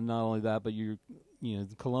well. And not only that, but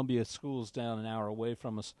the Columbia schools down an hour away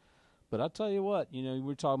from us. But I tell you what,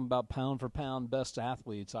 we're talking about pound for pound best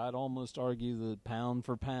athletes. I'd almost argue that pound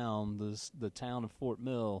for pound, the town of Fort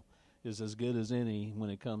Mill is as good as any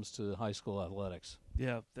when it comes to high school athletics.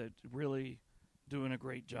 Yeah, they're really doing a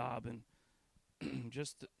great job, and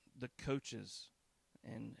just the coaches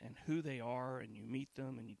and who they are, and you meet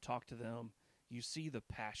them and you talk to them, you see the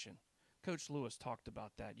passion. Coach Lewis talked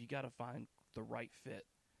about that. You got to find the right fit.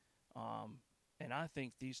 And I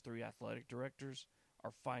think these 3 athletic directors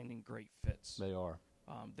are finding great fits. They are.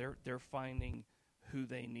 They're finding who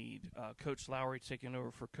they need. Coach Lowry taking over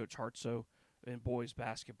for Coach Hartsoe in boys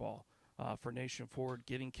basketball. For Nation Forward,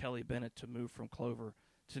 getting Kelly Bennett to move from Clover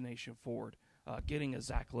to Nation Forward. Getting a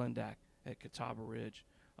Zach Lendak at Catawba Ridge.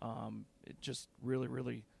 It just really,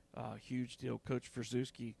 really huge deal. Coach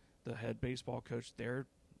Frzuski, the head baseball coach, they're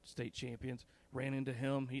state champions. Ran into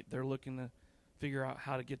him. They're looking to figure out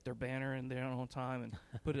how to get their banner in there on time and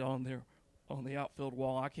put it on the outfield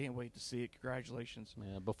wall. I can't wait to see it. Congratulations.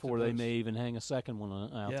 Yeah, before they may even hang a second one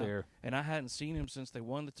out there. And I hadn't seen him since they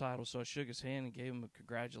won the title, so I shook his hand and gave him a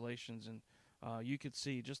congratulations. And you could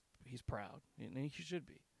see just he's proud, and he should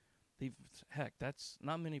be. Heck, that's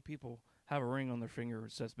not many people have a ring on their finger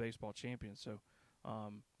that says baseball champion. So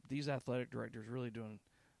these athletic directors really doing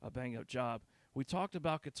a bang-up job. We talked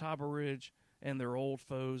about Catawba Ridge and their old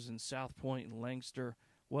foes in South Point and Lancaster.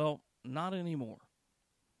 Well, not anymore.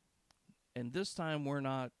 And this time we're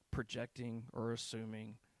not projecting or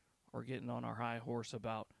assuming or getting on our high horse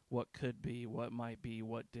about what could be, what might be,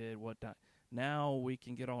 what did, what not. Now we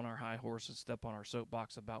can get on our high horse and step on our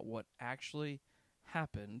soapbox about what actually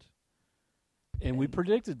happened. And we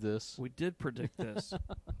predicted this. We did predict this.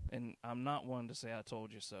 And I'm not one to say I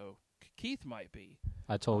told you so. Keith might be.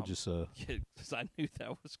 I told you so. Because I knew that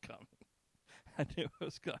was coming. I knew it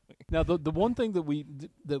was coming. Now, the one thing that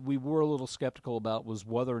we were a little skeptical about was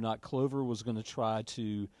whether or not Clover was going to try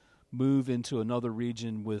to move into another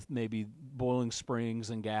region with maybe Boiling Springs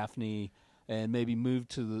and Gaffney, and maybe move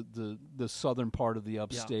to the southern part of the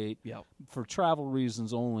upstate for travel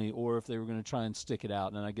reasons only, or if they were going to try and stick it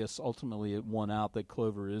out. And I guess ultimately it won out that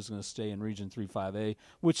Clover is going to stay in Region 3-5A,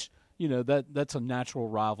 which that's a natural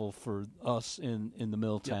rival for us in the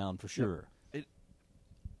Middletown for sure.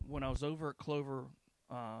 When I was over at Clover,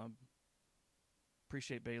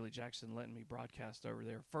 appreciate Bailey Jackson letting me broadcast over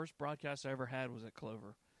there. First broadcast I ever had was at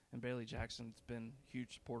Clover, and Bailey Jackson's been a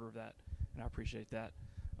huge supporter of that, and I appreciate that.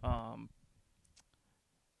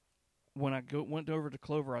 When I went over to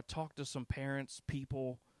Clover, I talked to some parents,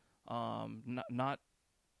 people, not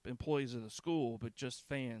employees of the school, but just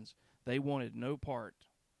fans. They wanted no part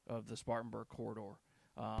of the Spartanburg corridor.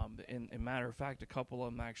 And matter of fact, a couple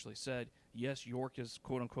of them actually said, yes, York is,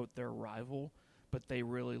 quote-unquote, their rival, but they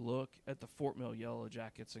really look at the Fort Mill Yellow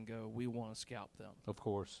Jackets and go, we want to scalp them. Of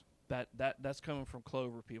course. That's coming from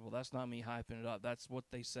Clover people. That's not me hyping it up. That's what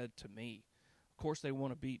they said to me. Of course, they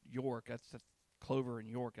want to beat York. That's the Clover and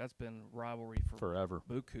York. That's been rivalry for forever.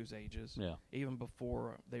 Buku's ages. Yeah. Even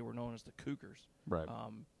before they were known as the Cougars. Right.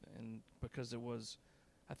 And because it was,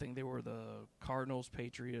 I think they were the Cardinals,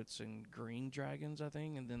 Patriots, and Green Dragons, I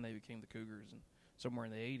think, and then they became the Cougars and somewhere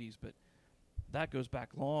in the 80s. But That goes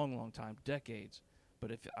back long, long time, decades.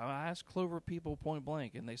 But if I asked Clover people point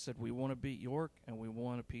blank, and they said, we want to beat York and we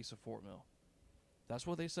want a piece of Fort Mill. That's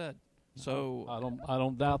what they said. So I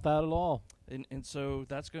don't doubt that at all. And so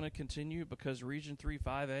that's going to continue because Region 3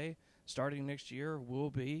 5A, starting next year, will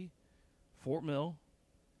be Fort Mill,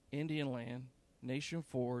 Indian Land, Nation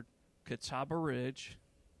Ford, Catawba Ridge,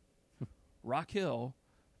 Rock Hill,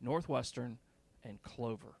 Northwestern, and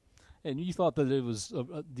Clover. And you thought that it was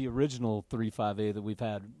the original 3-5A that we've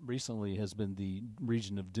had recently has been the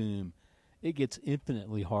Region of Doom. It gets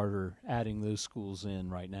infinitely harder adding those schools in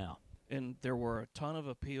right now. And there were a ton of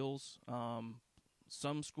appeals.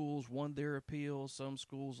 Some schools won their appeal. Some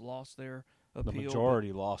schools lost their appeal. The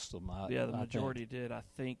majority lost them. The majority did. I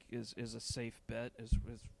think is a safe bet, is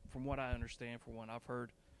from what I understand, from what I've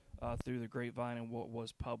heard through the grapevine and what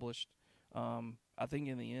was published. I think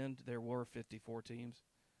in the end there were 54 teams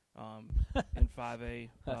in 5A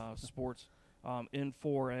sports. In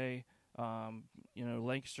 4A,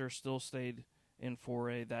 Lancaster still stayed in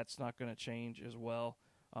 4A. That's not going to change as well.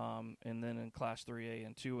 And then in Class 3A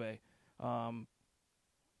and 2A.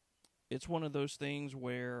 It's one of those things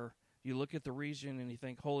where you look at the region and you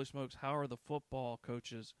think, holy smokes, how are the football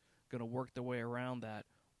coaches going to work their way around that?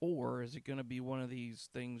 Or is it going to be one of these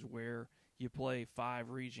things where you play 5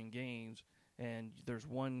 region games and there's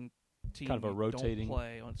one team kind of a rotating don't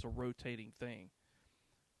play? It's a rotating thing.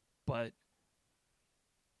 But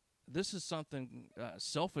this is something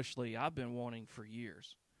selfishly I've been wanting for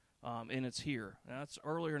years. And it's here. That's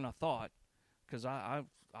earlier than I thought, because I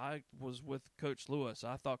was with Coach Lewis.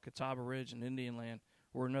 I thought Catawba Ridge and Indian Land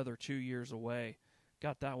were another 2 years away.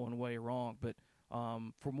 Got that one way wrong. But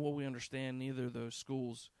from what we understand, neither of those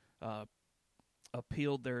schools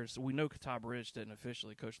appealed theirs. We know Catawba Ridge didn't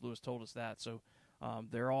officially. Coach Lewis told us that. So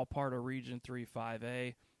they're all part of Region 3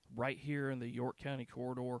 5A, right here in the York County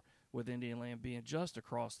corridor, with Indian Land being just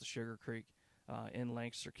across the Sugar Creek in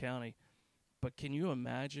Lancaster County. But can you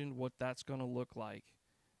imagine what that's going to look like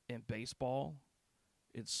in baseball,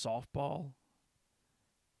 in softball?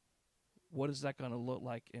 What is that going to look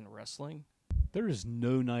like in wrestling? There is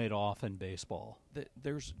no night off in baseball.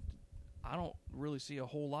 I don't really see a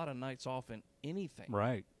whole lot of nights off in anything.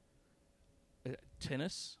 Right.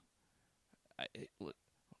 Tennis.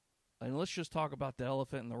 And let's just talk about the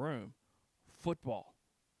elephant in the room. Football.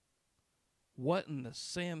 What in the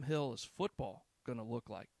Sam Hill is football going to look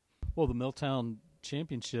like? Well, the Milltown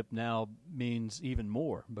Championship now means even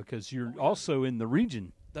more because you're also in the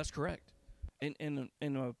region. That's correct. And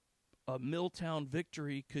a Milltown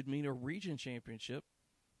victory could mean a region championship,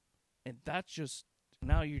 and that's just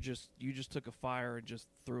now you just took a fire and just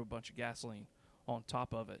threw a bunch of gasoline on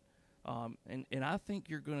top of it. And I think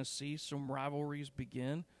you're going to see some rivalries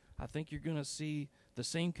begin. I think you're going to see the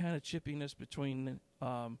same kind of chippiness between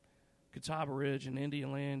Catawba Ridge and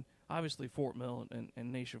Indian Land. Obviously Fort Mill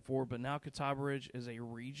and Nation Ford, but now Catawba Ridge is a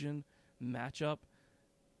region matchup.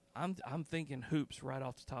 I'm thinking hoops right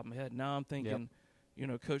off the top of my head. Now I'm thinking,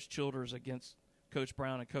 Coach Childers against Coach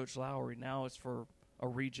Brown and Coach Lowry. Now it's for a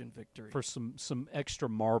region victory. For some extra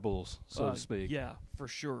marbles, so to speak. Yeah, for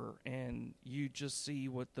sure. And you just see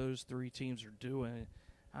what those 3 teams are doing.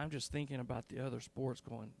 I'm just thinking about the other sports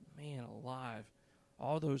going, man alive.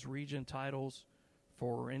 All those region titles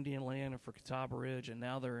for Indian Land and for Catawba Ridge, and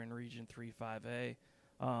now they're in Region 3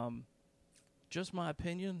 5A. Just my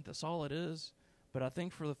opinion, that's all it is. But I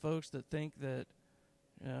think for the folks that think that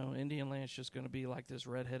Indian Land's just going to be like this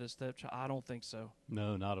redheaded stepchild, I don't think so.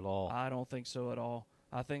 No, not at all. I don't think so at all.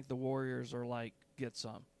 I think the Warriors are like, get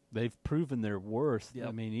some. They've proven their worth. Yep.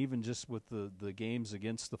 I mean, even just with the games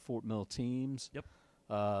against the Fort Mill teams.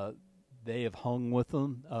 Yep. They have hung with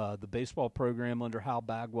them. The baseball program under Hal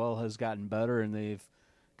Bagwell has gotten better, and they've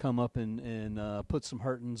come up and put some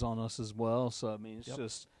hurtings on us as well. So, I mean,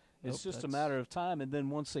 it's just a matter of time. And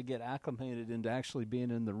then once they get acclimated into actually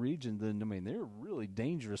being in the region, then, I mean, they're a really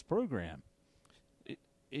dangerous program.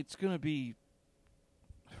 It's going to be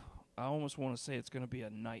 – I almost want to say it's going to be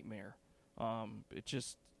a nightmare.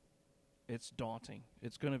 It's daunting.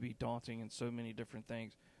 It's going to be daunting in so many different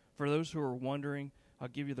things. For those who are wondering – I'll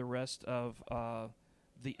give you the rest of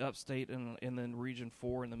the upstate and then Region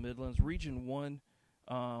 4 in the Midlands. Region 1,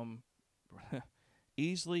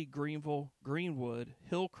 Easley, Greenville, Greenwood,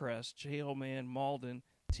 Hillcrest, J.L. Malden,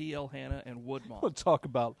 T.L. Hanna, and Woodmont. We'll talk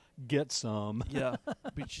about get some. Yeah,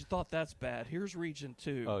 but you thought that's bad. Here's Region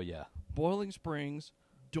 2. Oh, yeah. Boiling Springs,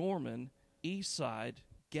 Dorman, Eastside,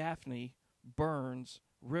 Gaffney, Burns,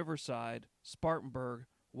 Riverside, Spartanburg,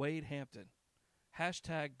 Wade, Hampton.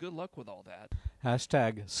 Hashtag good luck with all that.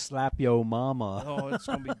 Hashtag slap yo mama. Oh, it's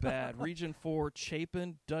going to be bad. Region 4,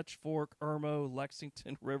 Chapin, Dutch Fork, Irmo,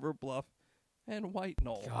 Lexington, River Bluff, and White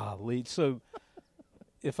Knoll. Golly. So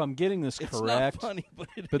if I'm getting this It's correct, not funny, but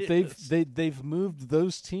it but is. they've moved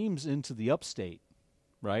those teams into the upstate,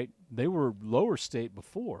 right? They were lower state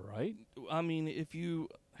before, right? I mean, if you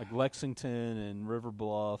Like Lexington and River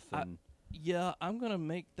Bluff and yeah, I'm going to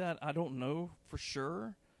make that. I don't know for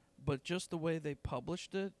sure, but just the way they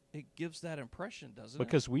published it, it gives that impression, doesn't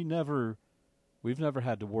because we've never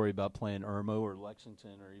had to worry about playing Irmo or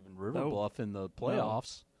Lexington or even River No. Bluff in the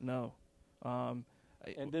playoffs. it? No. And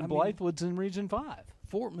then I mean, Blythewood's in Region 5.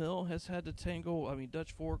 Fort Mill has had to tangle. I mean,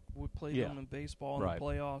 Dutch Fork, we played Yeah. them in baseball in Right. the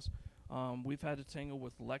playoffs. We've had to tangle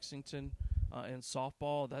with Lexington in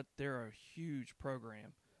softball. That they're a huge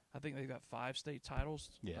program. I think they've got 5 state titles.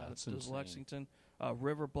 Yeah, that's does insane. Lexington.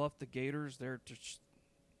 River Bluff, the Gators, they're just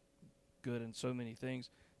good in so many things.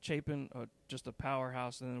 Chapin, just a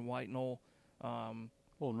powerhouse, and then White Knoll. Well,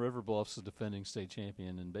 and River Bluff's the defending state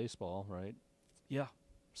champion in baseball, right? Yeah,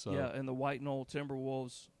 So yeah, and the White Knoll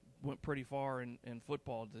Timberwolves went pretty far in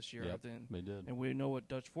football this year. Yep, Then, they did. and we know what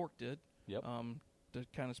Dutch Fork did. Yep.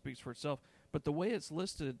 That kind of speaks for itself. But the way it's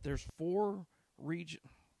listed, there's 4 region.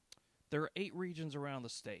 There are 8 regions around the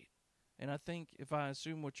state, and I think if I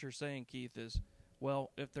assume what you're saying, Keith, is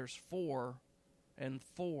well, if there's 4 and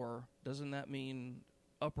 4, doesn't that mean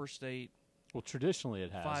upper state? Well, traditionally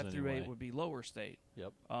it has 5 through anyway. 8 would be lower state.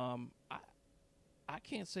 Yep. I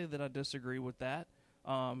can't say that I disagree with that.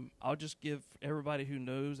 I'll just give everybody who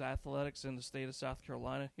knows athletics in the state of South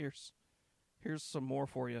Carolina, here's some more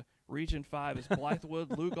for you. Region 5 is Blythewood,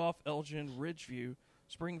 Lugoff, Elgin, Ridgeview,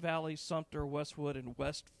 Spring Valley, Sumter, Westwood, and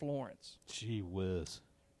West Florence. Gee whiz.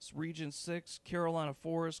 It's Region 6, Carolina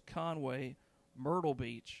Forest, Conway, Myrtle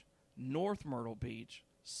Beach, North Myrtle Beach,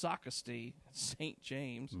 Socastee, St.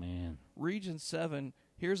 James. Man. Region 7,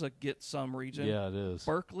 here's a get some region. Yeah, it is.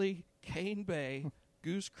 Berkeley, Cane Bay,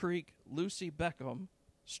 Goose Creek, Lucy Beckham,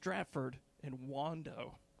 Stratford, and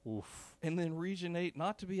Wando. Oof. And then Region 8,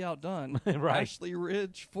 not to be outdone, Right. Ashley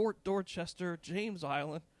Ridge, Fort Dorchester, James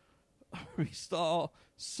Island, Restall,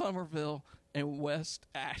 Somerville, and West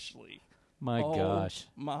Ashley. My Oh, gosh.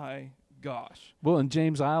 my gosh. Well, and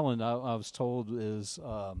James Island, I was told, is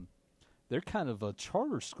they're kind of a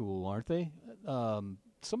charter school, aren't they?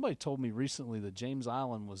 Somebody told me recently that James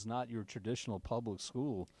Island was not your traditional public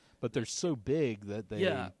school, but they're so big that they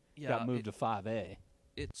got moved to 5A.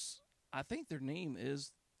 I think their name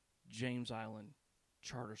is James Island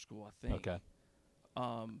Charter School, I think. Okay.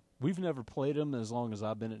 We've never played them as long as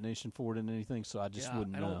I've been at Nation Ford and anything, so I just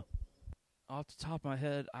wouldn't know. Off the top of my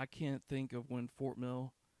head, I can't think of when Fort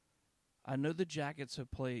Mill. I know the Jackets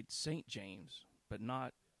have played St. James, but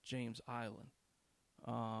not James Island.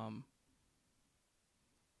 I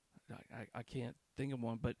can't think of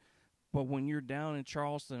one, but when you're down in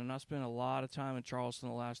Charleston, and I spent a lot of time in Charleston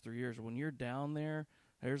the last 3 years, when you're down there,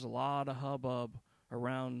 there's a lot of hubbub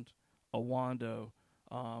around Owando.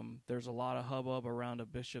 There's a lot of hubbub around a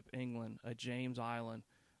Bishop England, a James Island.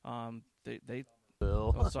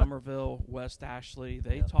 Somerville, West Ashley.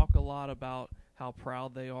 They talk a lot about how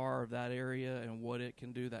proud they are of that area and what it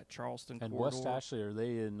can do, that Charleston And corridor. West Ashley, are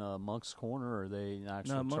they in Monk's Corner, or are they in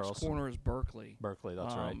actual No, Monk's Charleston? Corner is Berkeley. Berkeley,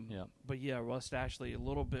 that's right. Yeah. But yeah, West Ashley a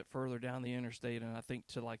little bit further down the interstate, and I think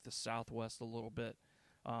to like the southwest a little bit.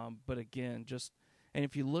 But again, and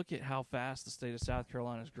if you look at how fast the state of South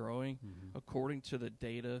Carolina is growing, according to the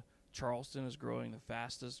data, Charleston is growing the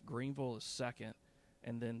fastest. Greenville is second,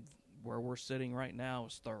 and then where we're sitting right now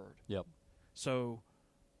is third. Yep. So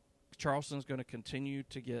Charleston's going to continue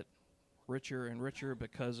to get richer and richer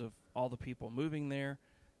because of all the people moving there.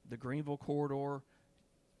 The Greenville corridor,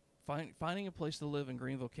 finding a place to live in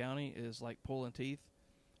Greenville County is like pulling teeth.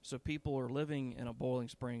 So people are living in a Boiling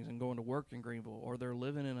Springs and going to work in Greenville, or they're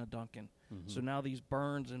living in a Duncan. So now these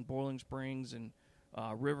Burns and Boiling Springs and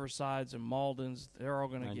Riversides and Maldens, they're all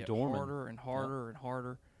going to get Dorman. harder and harder and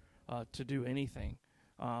harder to do anything.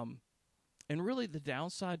 And really the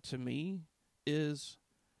downside to me is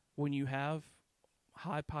when you have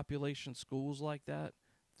high population schools like that,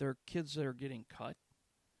 there are kids that are getting cut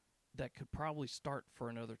that could probably start for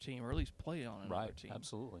another team or at least play on another team.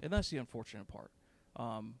 Absolutely. And that's the unfortunate part.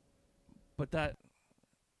 But that,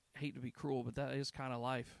 hate to be cruel, but that is kind of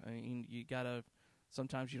life. I mean, you got to,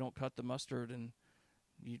 sometimes you don't cut the mustard and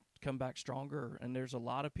you come back stronger. And there's a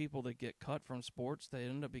lot of people that get cut from sports, they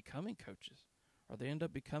end up becoming coaches, or they end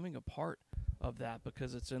up becoming a part of that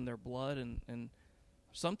because it's in their blood. And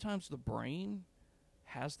sometimes the brain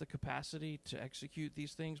has the capacity to execute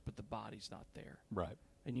these things, but the body's not there. Right.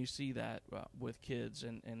 And you see that with kids.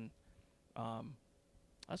 And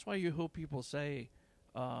that's why you hear people say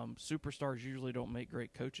superstars usually don't make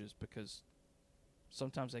great coaches, because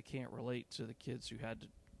sometimes they can't relate to the kids who had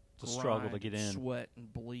to struggle to get in, sweat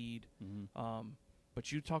and bleed.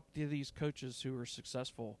 But you talk to these coaches who are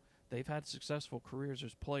successful. They've had successful careers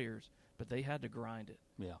as players, but they had to grind it.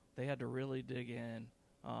 Yeah, they had to really dig in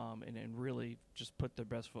and really just put their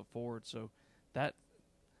best foot forward. So that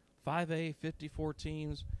 5A, 54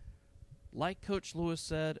 teams, like Coach Lewis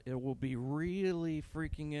said, it will be really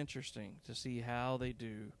freaking interesting to see how they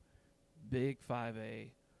do big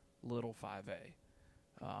 5A, little 5A.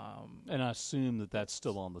 And I assume that that's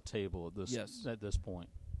still on the table at this point.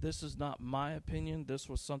 This is not my opinion. This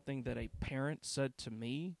was something that a parent said to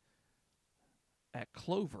me at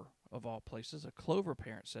Clover, of all places. A Clover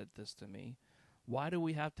parent said this to me. Why do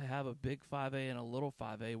we have to have a big 5A and a little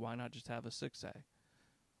 5A? Why not just have a 6A?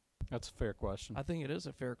 That's a fair question. I think it is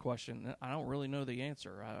a fair question. I don't really know the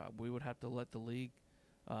answer. We would have to let the league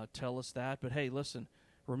tell us that. But, hey, listen,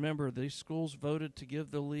 remember, these schools voted to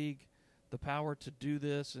give the league the power to do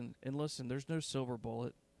this. And listen, there's no silver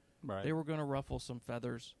bullet. Right. They were going to ruffle some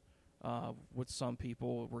feathers with some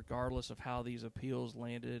people, regardless of how these appeals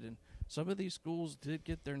landed. And some of these schools did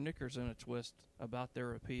get their knickers in a twist about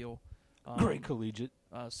their appeal. Great collegiate.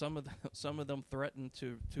 Some of them threatened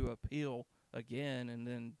to appeal again and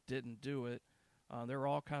then didn't do it. There were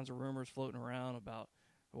all kinds of rumors floating around about,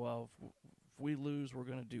 well, if we lose, we're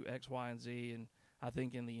going to do X, Y, and Z. And I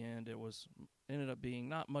think in the end ended up being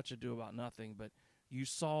not much ado about nothing. But you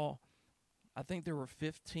saw, I think there were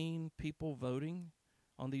 15 people voting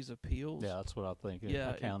on these appeals. Yeah, that's what I think.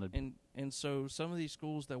 Yeah, I counted. And so some of these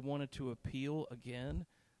schools that wanted to appeal again,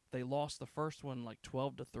 they lost the first one like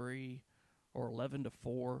 12-3 or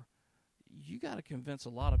 11-4. You got to convince a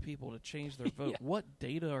lot of people to change their vote. Yeah. What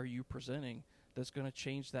data are you presenting that's going to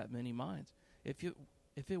change that many minds? If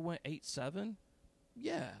it went 8-7,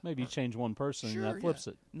 yeah, maybe you change one person sure, and that flips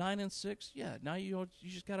it. 9-6, yeah. Now you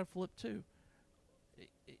just got to flip two.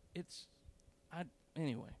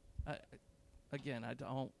 Anyway. I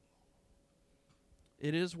don't.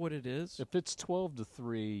 It is what it is. If it's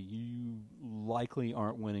 12-3, you likely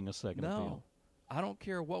aren't winning a second appeal. I don't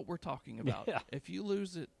care what we're talking about. Yeah. If you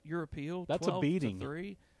lose your appeal, that's a beating.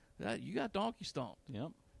 12-3, you got donkey stomped. Yep.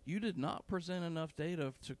 You did not present enough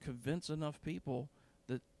data to convince enough people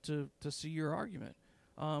that to see your argument.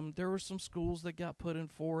 There were some schools that got put in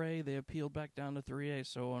 4A. They appealed back down to 3A,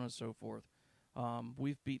 so on and so forth.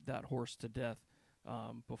 We've beat that horse to death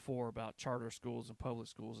before about charter schools and public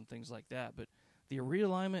schools and things like that. But the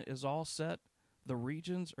realignment is all set. The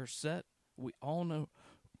regions are set. We all know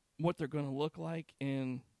what they're going to look like,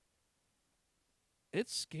 and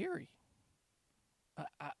it's scary.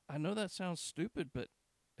 I know that sounds stupid, but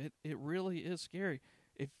it really is scary.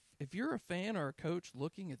 If you're a fan or a coach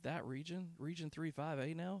looking at that Region 3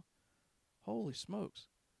 5A now, holy smokes.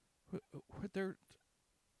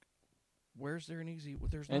 Where's there an easy?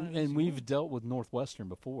 There's not an easy and we've one. dealt with Northwestern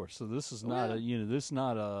before, so this is not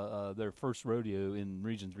their first rodeo in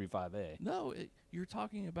Region 3 5A. No, you're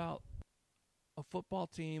talking about a football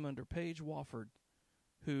team under Paige Wofford,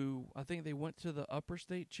 who I think they went to the Upper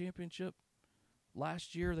State Championship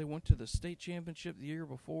last year. They went to the state championship the year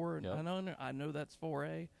before. And yep. I know that's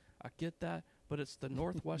 4A. I get that, but it's the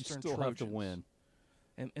Northwestern you still Trojans. have to win.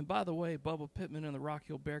 And by the way, Bubba Pittman and the Rock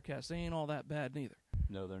Hill Bearcats, they ain't all that bad neither.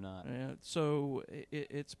 No, they're not. So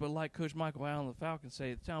but like Coach Michael Allen of the Falcons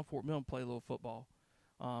say, the town Fort Mill play a little football.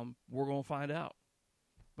 We're going to find out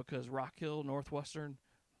because Rock Hill, Northwestern,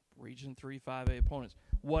 Region 3 5A opponents.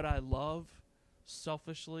 What I love,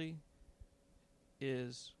 selfishly,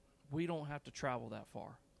 is we don't have to travel that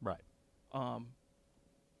far. Right.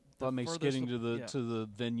 That makes getting to the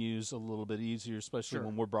venues a little bit easier, especially Sure.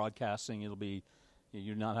 when we're broadcasting. It'll be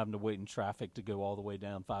you're not having to wait in traffic to go all the way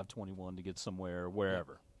down 521 to get somewhere,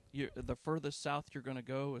 wherever. The furthest south you're going to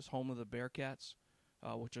go is home of the Bearcats,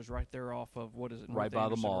 which is right there off of, what is it? Right North by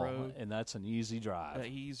Anderson the mall, Road. and that's an easy drive.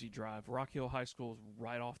 Easy drive. Rock Hill High School is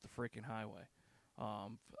right off the freaking highway,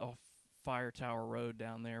 off Fire Tower Road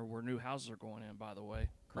down there, where new houses are going in, by the way.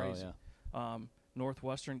 Crazy. Oh, yeah.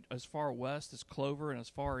 Northwestern, as far west as Clover, and as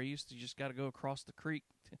far east, you just got to go across the creek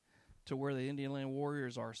to where the Indian Land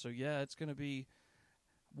Warriors are. So, yeah, it's going to be –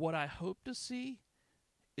 what I hope to see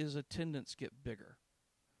is attendance get bigger,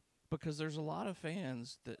 because there's a lot of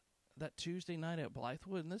fans that Tuesday night at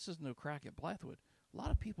Blythewood, and this is no crack at Blythewood, a lot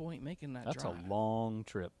of people ain't making that That's drive. a long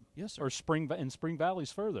trip. Yes, sir. Or Spring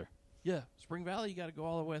Valley's further. Yeah, Spring Valley, you got to go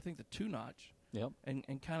all the way, I think, to Two Notch. Yep.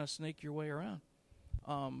 And kind of snake your way around.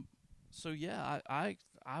 So, yeah,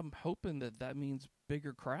 I'm hoping that means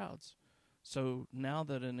bigger crowds. So now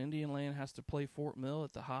that an Indian Land has to play Fort Mill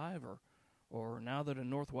at the Hive, or now that a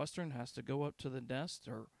Northwestern has to go up to the Nest,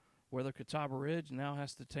 or whether Catawba Ridge now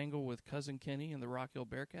has to tangle with Cousin Kenny and the Rock Hill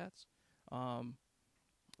Bearcats,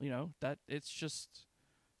 that it's just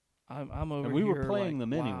I'm over And we here were playing like,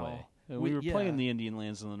 them wow. anyway. We were playing the Indian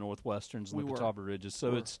Lands and the Northwesterns and We the were. Catawba Ridges.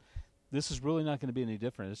 So this is really not going to be any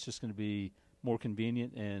different. It's just going to be more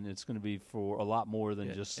convenient, and it's going to be for a lot more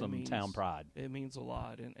than just some town pride. It means a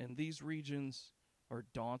lot, and these regions are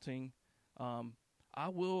daunting. I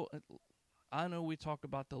know we talk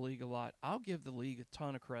about the league a lot. I'll give the league a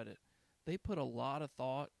ton of credit. They put a lot of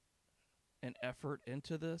thought and effort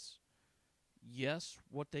into this. Yes,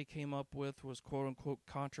 what they came up with was quote-unquote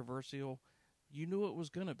controversial. You knew it was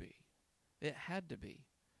going to be. It had to be.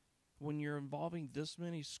 When you're involving this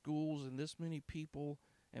many schools and this many people,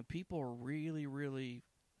 and people are really, really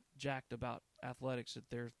jacked about athletics,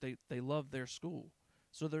 they love their school.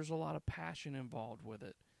 So there's a lot of passion involved with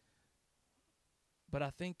it. But I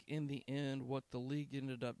think in the end, what the league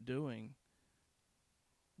ended up doing,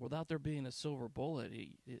 without there being a silver bullet,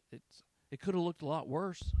 it could have looked a lot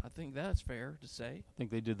worse. I think that's fair to say. I think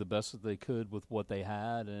they did the best that they could with what they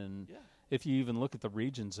had, and if you even look at the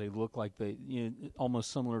regions, they look like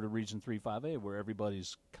almost similar to Region 3-5A, where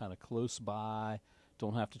everybody's kind of close by,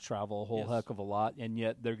 don't have to travel a whole heck of a lot, and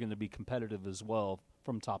yet they're going to be competitive as well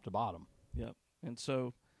from top to bottom. Yep, and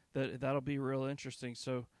so that'll be real interesting.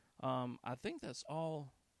 So I think that's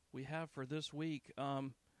all we have for this week.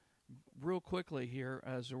 Real quickly here,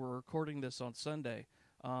 as we're recording this on Sunday,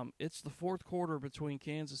 it's the fourth quarter between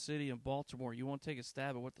Kansas City and Baltimore. You want to take a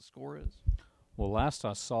stab at what the score is? Well, last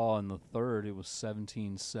I saw in the third, it was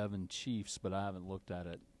 17-7 Chiefs, but I haven't looked at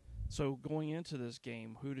it. So going into this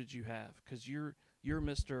game, who did you have? Because you're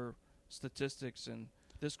Mr. Statistics, and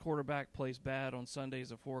this quarterback plays bad on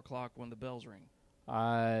Sundays at 4 o'clock when the bells ring.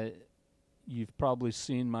 You've probably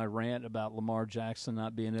seen my rant about Lamar Jackson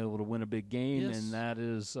not being able to win a big game, and that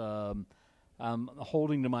is I'm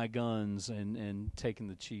holding to my guns and taking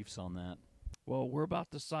the Chiefs on that. Well, we're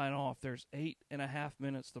about to sign off. There's 8.5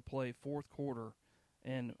 minutes to play, fourth quarter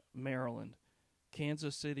in Maryland.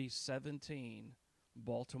 Kansas City 17,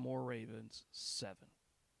 Baltimore Ravens 7.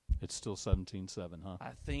 It's still 17-7, huh?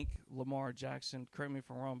 I think Lamar Jackson, correct me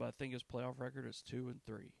if I'm wrong, but I think his playoff record is 2-3.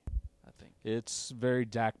 I think it's very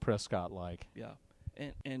Dak Prescott-like. Yeah,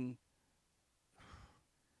 and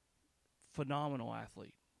phenomenal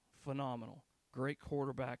athlete, phenomenal, great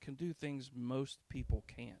quarterback, can do things most people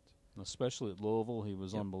can't. Especially at Louisville, he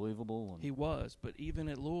was unbelievable. He was, but even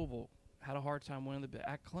at Louisville, had a hard time winning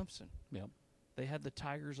at Clemson. Yep. They had the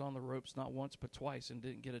Tigers on the ropes not once but twice and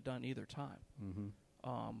didn't get it done either time.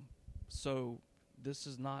 Mm-hmm. So this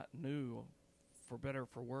is not new, for better or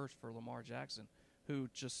for worse, for Lamar Jackson, who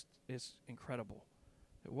just is incredible.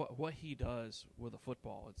 What he does with a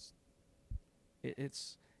football,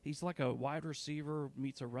 he's like a wide receiver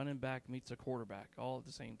meets a running back meets a quarterback all at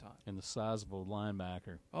the same time. And the size of a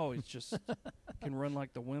linebacker. Oh, he's just can run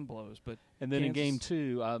like the wind blows. But and then in game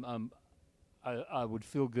two, I would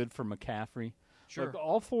feel good for McCaffrey. Sure. Look,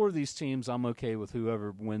 all four of these teams, I'm okay with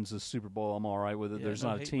whoever wins the Super Bowl. I'm all right with it. Yeah, There's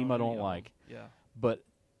not a team I don't like. Yeah. But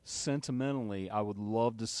sentimentally, I would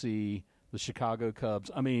love to see the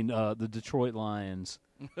the Detroit Lions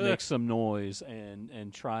make some noise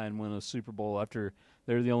and try and win a Super Bowl after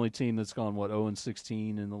they're the only team that's gone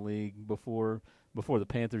 0-16 in the league before the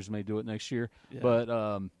Panthers may do it next year. Yeah. But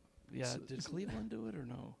did Cleveland do it or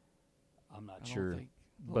no? I'm not I sure. don't think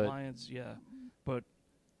the Lions, but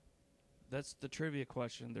that's the trivia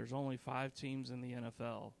question. There's only 5 teams in the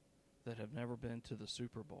NFL that have never been to the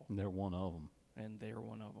Super Bowl. And they're one of them. And they are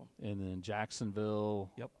one of them. And then Jacksonville.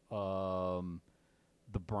 Yep.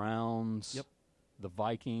 The Browns. Yep. The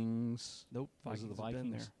Vikings. Nope. Vikings Vikings have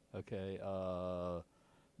been there. Okay.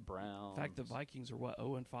 Browns. In fact, the Vikings are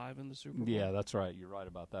 0-5 in the Super Bowl? Yeah, that's right. You're right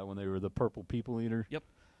about that when they were the Purple People Eater. Yep.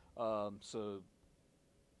 So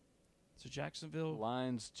Jacksonville.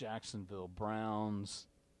 Lions, Jacksonville, Browns.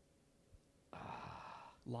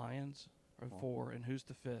 Lions are 4, and who's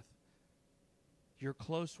the 5th? You're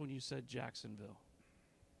close when you said Jacksonville.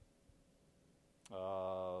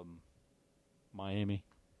 Miami.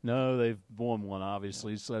 No, they've won one,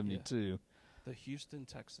 obviously, 72. Yeah. The Houston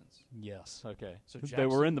Texans. Yes, okay. So they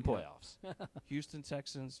were in the playoffs. Houston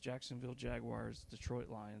Texans, Jacksonville Jaguars, Detroit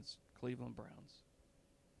Lions, Cleveland Browns.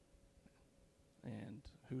 And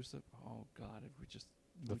who's the – oh, God, if we just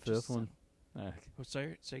 – the 5th one?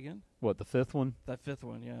 Say again? What, the 5th one? That 5th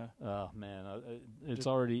one, yeah. Oh, man. It's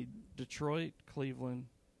already – Detroit, Cleveland,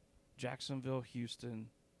 Jacksonville, Houston,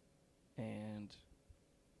 and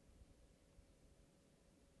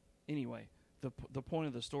anyway, the point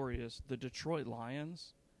of the story is the Detroit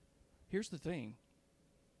Lions. Here's the thing.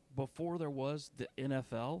 Before there was the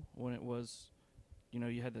NFL, when it was,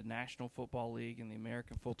 you had the National Football League and the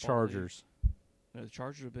American Football Chargers. League. No, the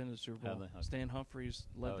Chargers have been to the Super Bowl. Have they? Okay. Stan Humphries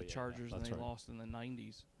led the Chargers, and they right. lost in the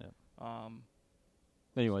 90s. Yep. Um,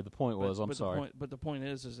 Anyway, the point was, I'm sorry. The point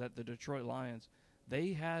is that the Detroit Lions,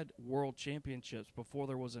 they had world championships before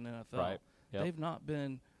there was an NFL. Right. Yep. They've not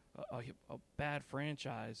been a bad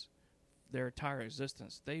franchise their entire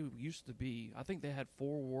existence. They used to be, I think they had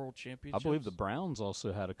 4 world championships. I believe the Browns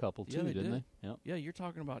also had a couple too, didn't they? Yep. Yeah, you're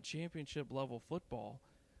talking about championship level football.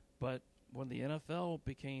 But when the NFL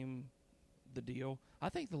became the deal, I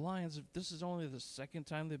think the Lions, this is only the second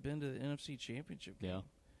time they've been to the NFC Championship game.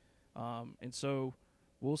 Yeah. And so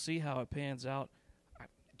we'll see how it pans out.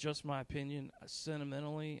 Just my opinion,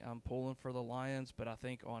 sentimentally, I'm pulling for the Lions, but I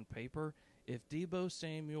think on paper, if Deebo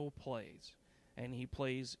Samuel plays, and he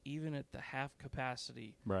plays even at the half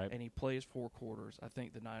capacity, right, and he plays 4 quarters, I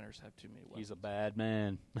think the Niners have too many weapons. He's a bad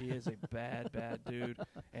man. He is a bad, bad dude.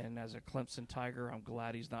 And as a Clemson Tiger, I'm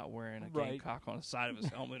glad he's not wearing a gamecock on the side of his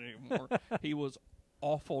helmet anymore. He was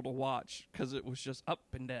awful to watch because it was just up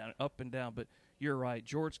and down, up and down. But you're right.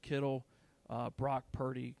 George Kittle, Brock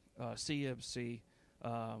Purdy, CMC,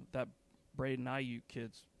 that Braden Ayuk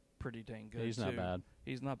kid's pretty dang good, He's too. not bad.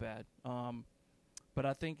 He's not bad. But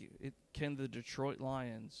I think can the Detroit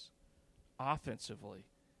Lions offensively,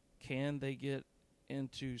 can they get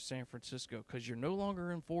into San Francisco? Because you're no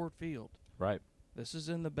longer in Ford Field. Right. This is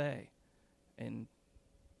in the Bay. And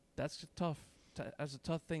that's a tough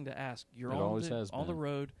thing to ask. You're on the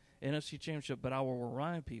road, NFC Championship, but I will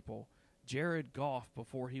remind people, Jared Goff,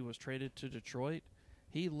 before he was traded to Detroit,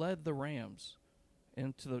 he led the Rams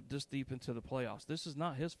this deep into the playoffs. This is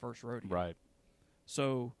not his first rodeo. Right.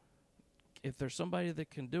 So if there's somebody that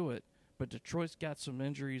can do it, but Detroit's got some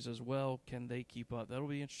injuries as well, can they keep up? That'll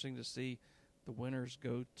be interesting to see the winners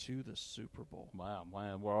go to the Super Bowl. Wow,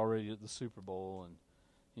 we're already at the Super Bowl,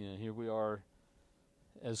 and here we are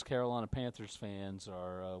as Carolina Panthers fans.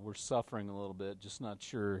 We're suffering a little bit, just not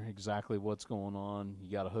sure exactly what's going on.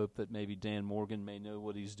 You got to hope that maybe Dan Morgan may know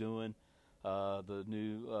what he's doing. The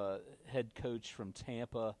new head coach from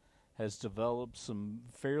Tampa has developed some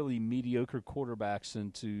fairly mediocre quarterbacks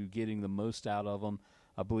into getting the most out of them.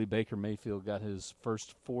 I believe Baker Mayfield got his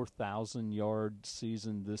first 4,000-yard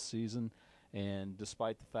season this season, and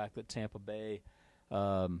despite the fact that Tampa Bay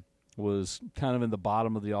was kind of in the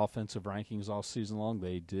bottom of the offensive rankings all season long,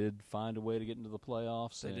 they did find a way to get into the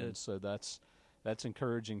playoffs. They did. So that's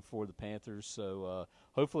encouraging for the Panthers. So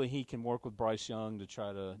hopefully he can work with Bryce Young to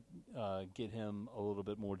try to get him a little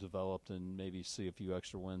bit more developed and maybe see a few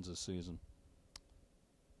extra wins this season.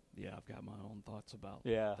 Yeah, I've got my own thoughts about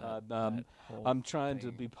that I'm trying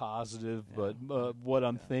to be positive, but what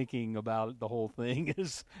I'm thinking about the whole thing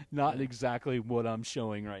is not exactly what I'm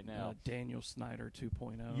showing right now. Daniel Snyder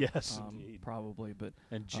 2.0. Yes, indeed. Probably.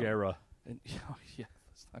 And Jera.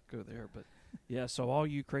 Let's not go there. But, yeah, so all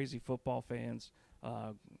you crazy football fans,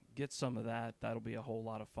 get some of that. That'll be a whole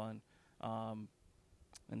lot of fun.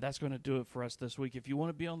 And that's going to do it for us this week. If you want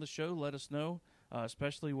to be on the show, let us know.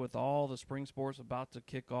 Especially with all the spring sports about to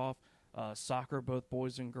kick off, soccer, both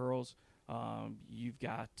boys and girls. You've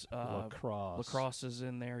got lacrosse. Lacrosse is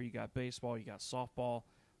in there. You got baseball. You got softball.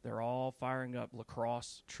 They're all firing up.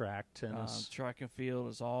 Lacrosse, track, tennis, track and field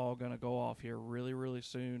is all going to go off here really, really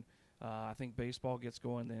soon. I think baseball gets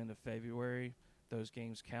going the end of February. Those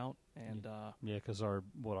games count, and because our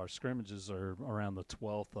scrimmages are around the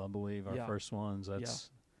 12th, I believe. Our first ones.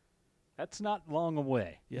 That's not long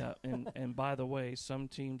away. Yeah, and by the way, some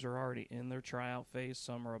teams are already in their tryout phase.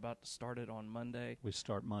 Some are about to start it on Monday. We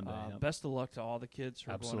start Monday. Best of luck to all the kids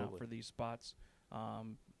who are going out for these spots.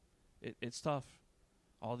 It's tough.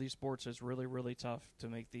 All these sports is really, really tough to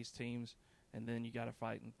make these teams, and then you got to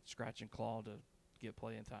fight and scratch and claw to get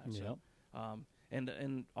playing time. Yep. So,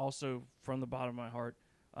 and also from the bottom of my heart,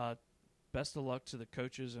 best of luck to the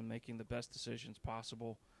coaches in making the best decisions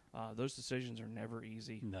possible. Those decisions are never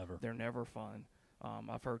easy. Never. They're never fun.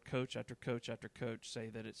 I've heard coach after coach after coach say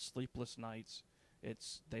that it's sleepless nights.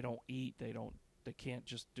 They don't eat. They can't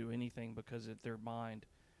just do anything because in their mind,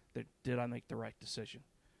 that did I make the right decision,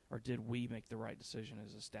 or did we make the right decision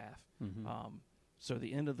as a staff? Mm-hmm. So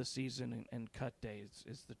the end of the season and cut days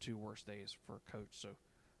is the 2 worst days for a coach. So,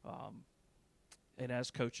 and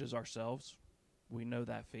as coaches ourselves, we know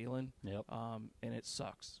that feeling. Yep. And it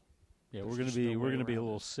sucks. Yeah, we're gonna be a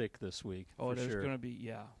little sick this week. Oh, there's sure. gonna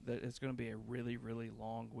be it's gonna be a really, really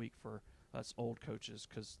long week for us old coaches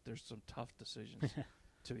because there's some tough decisions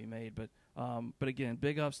to be made. But again,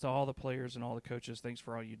 big ups to all the players and all the coaches. Thanks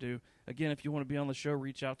for all you do. Again, if you want to be on the show,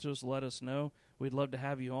 reach out to us. Let us know. We'd love to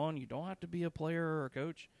have you on. You don't have to be a player or a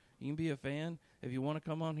coach. You can be a fan. If you want to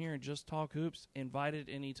come on here and just talk hoops, invited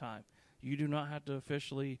anytime. You do not have to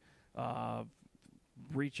officially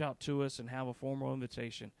reach out to us and have a formal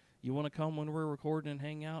invitation. You want to come when we're recording and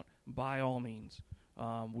hang out? By all means.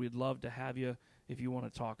 We'd love to have you. If you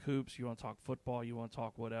want to talk hoops, you want to talk football, you want to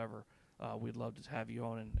talk whatever, we'd love to have you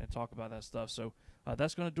on and talk about that stuff. So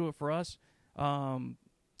that's going to do it for us.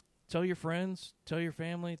 Tell your friends, tell your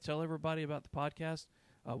family, tell everybody about the podcast.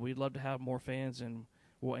 We'd love to have more fans, and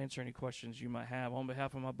we'll answer any questions you might have. On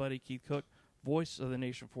behalf of my buddy Keith Cook, voice of the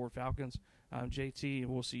Nation Ford Falcons, I'm JT, and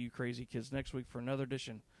we'll see you crazy kids next week for another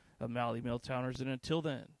edition of Mally Milltowners. And until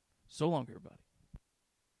then, so long, everybody.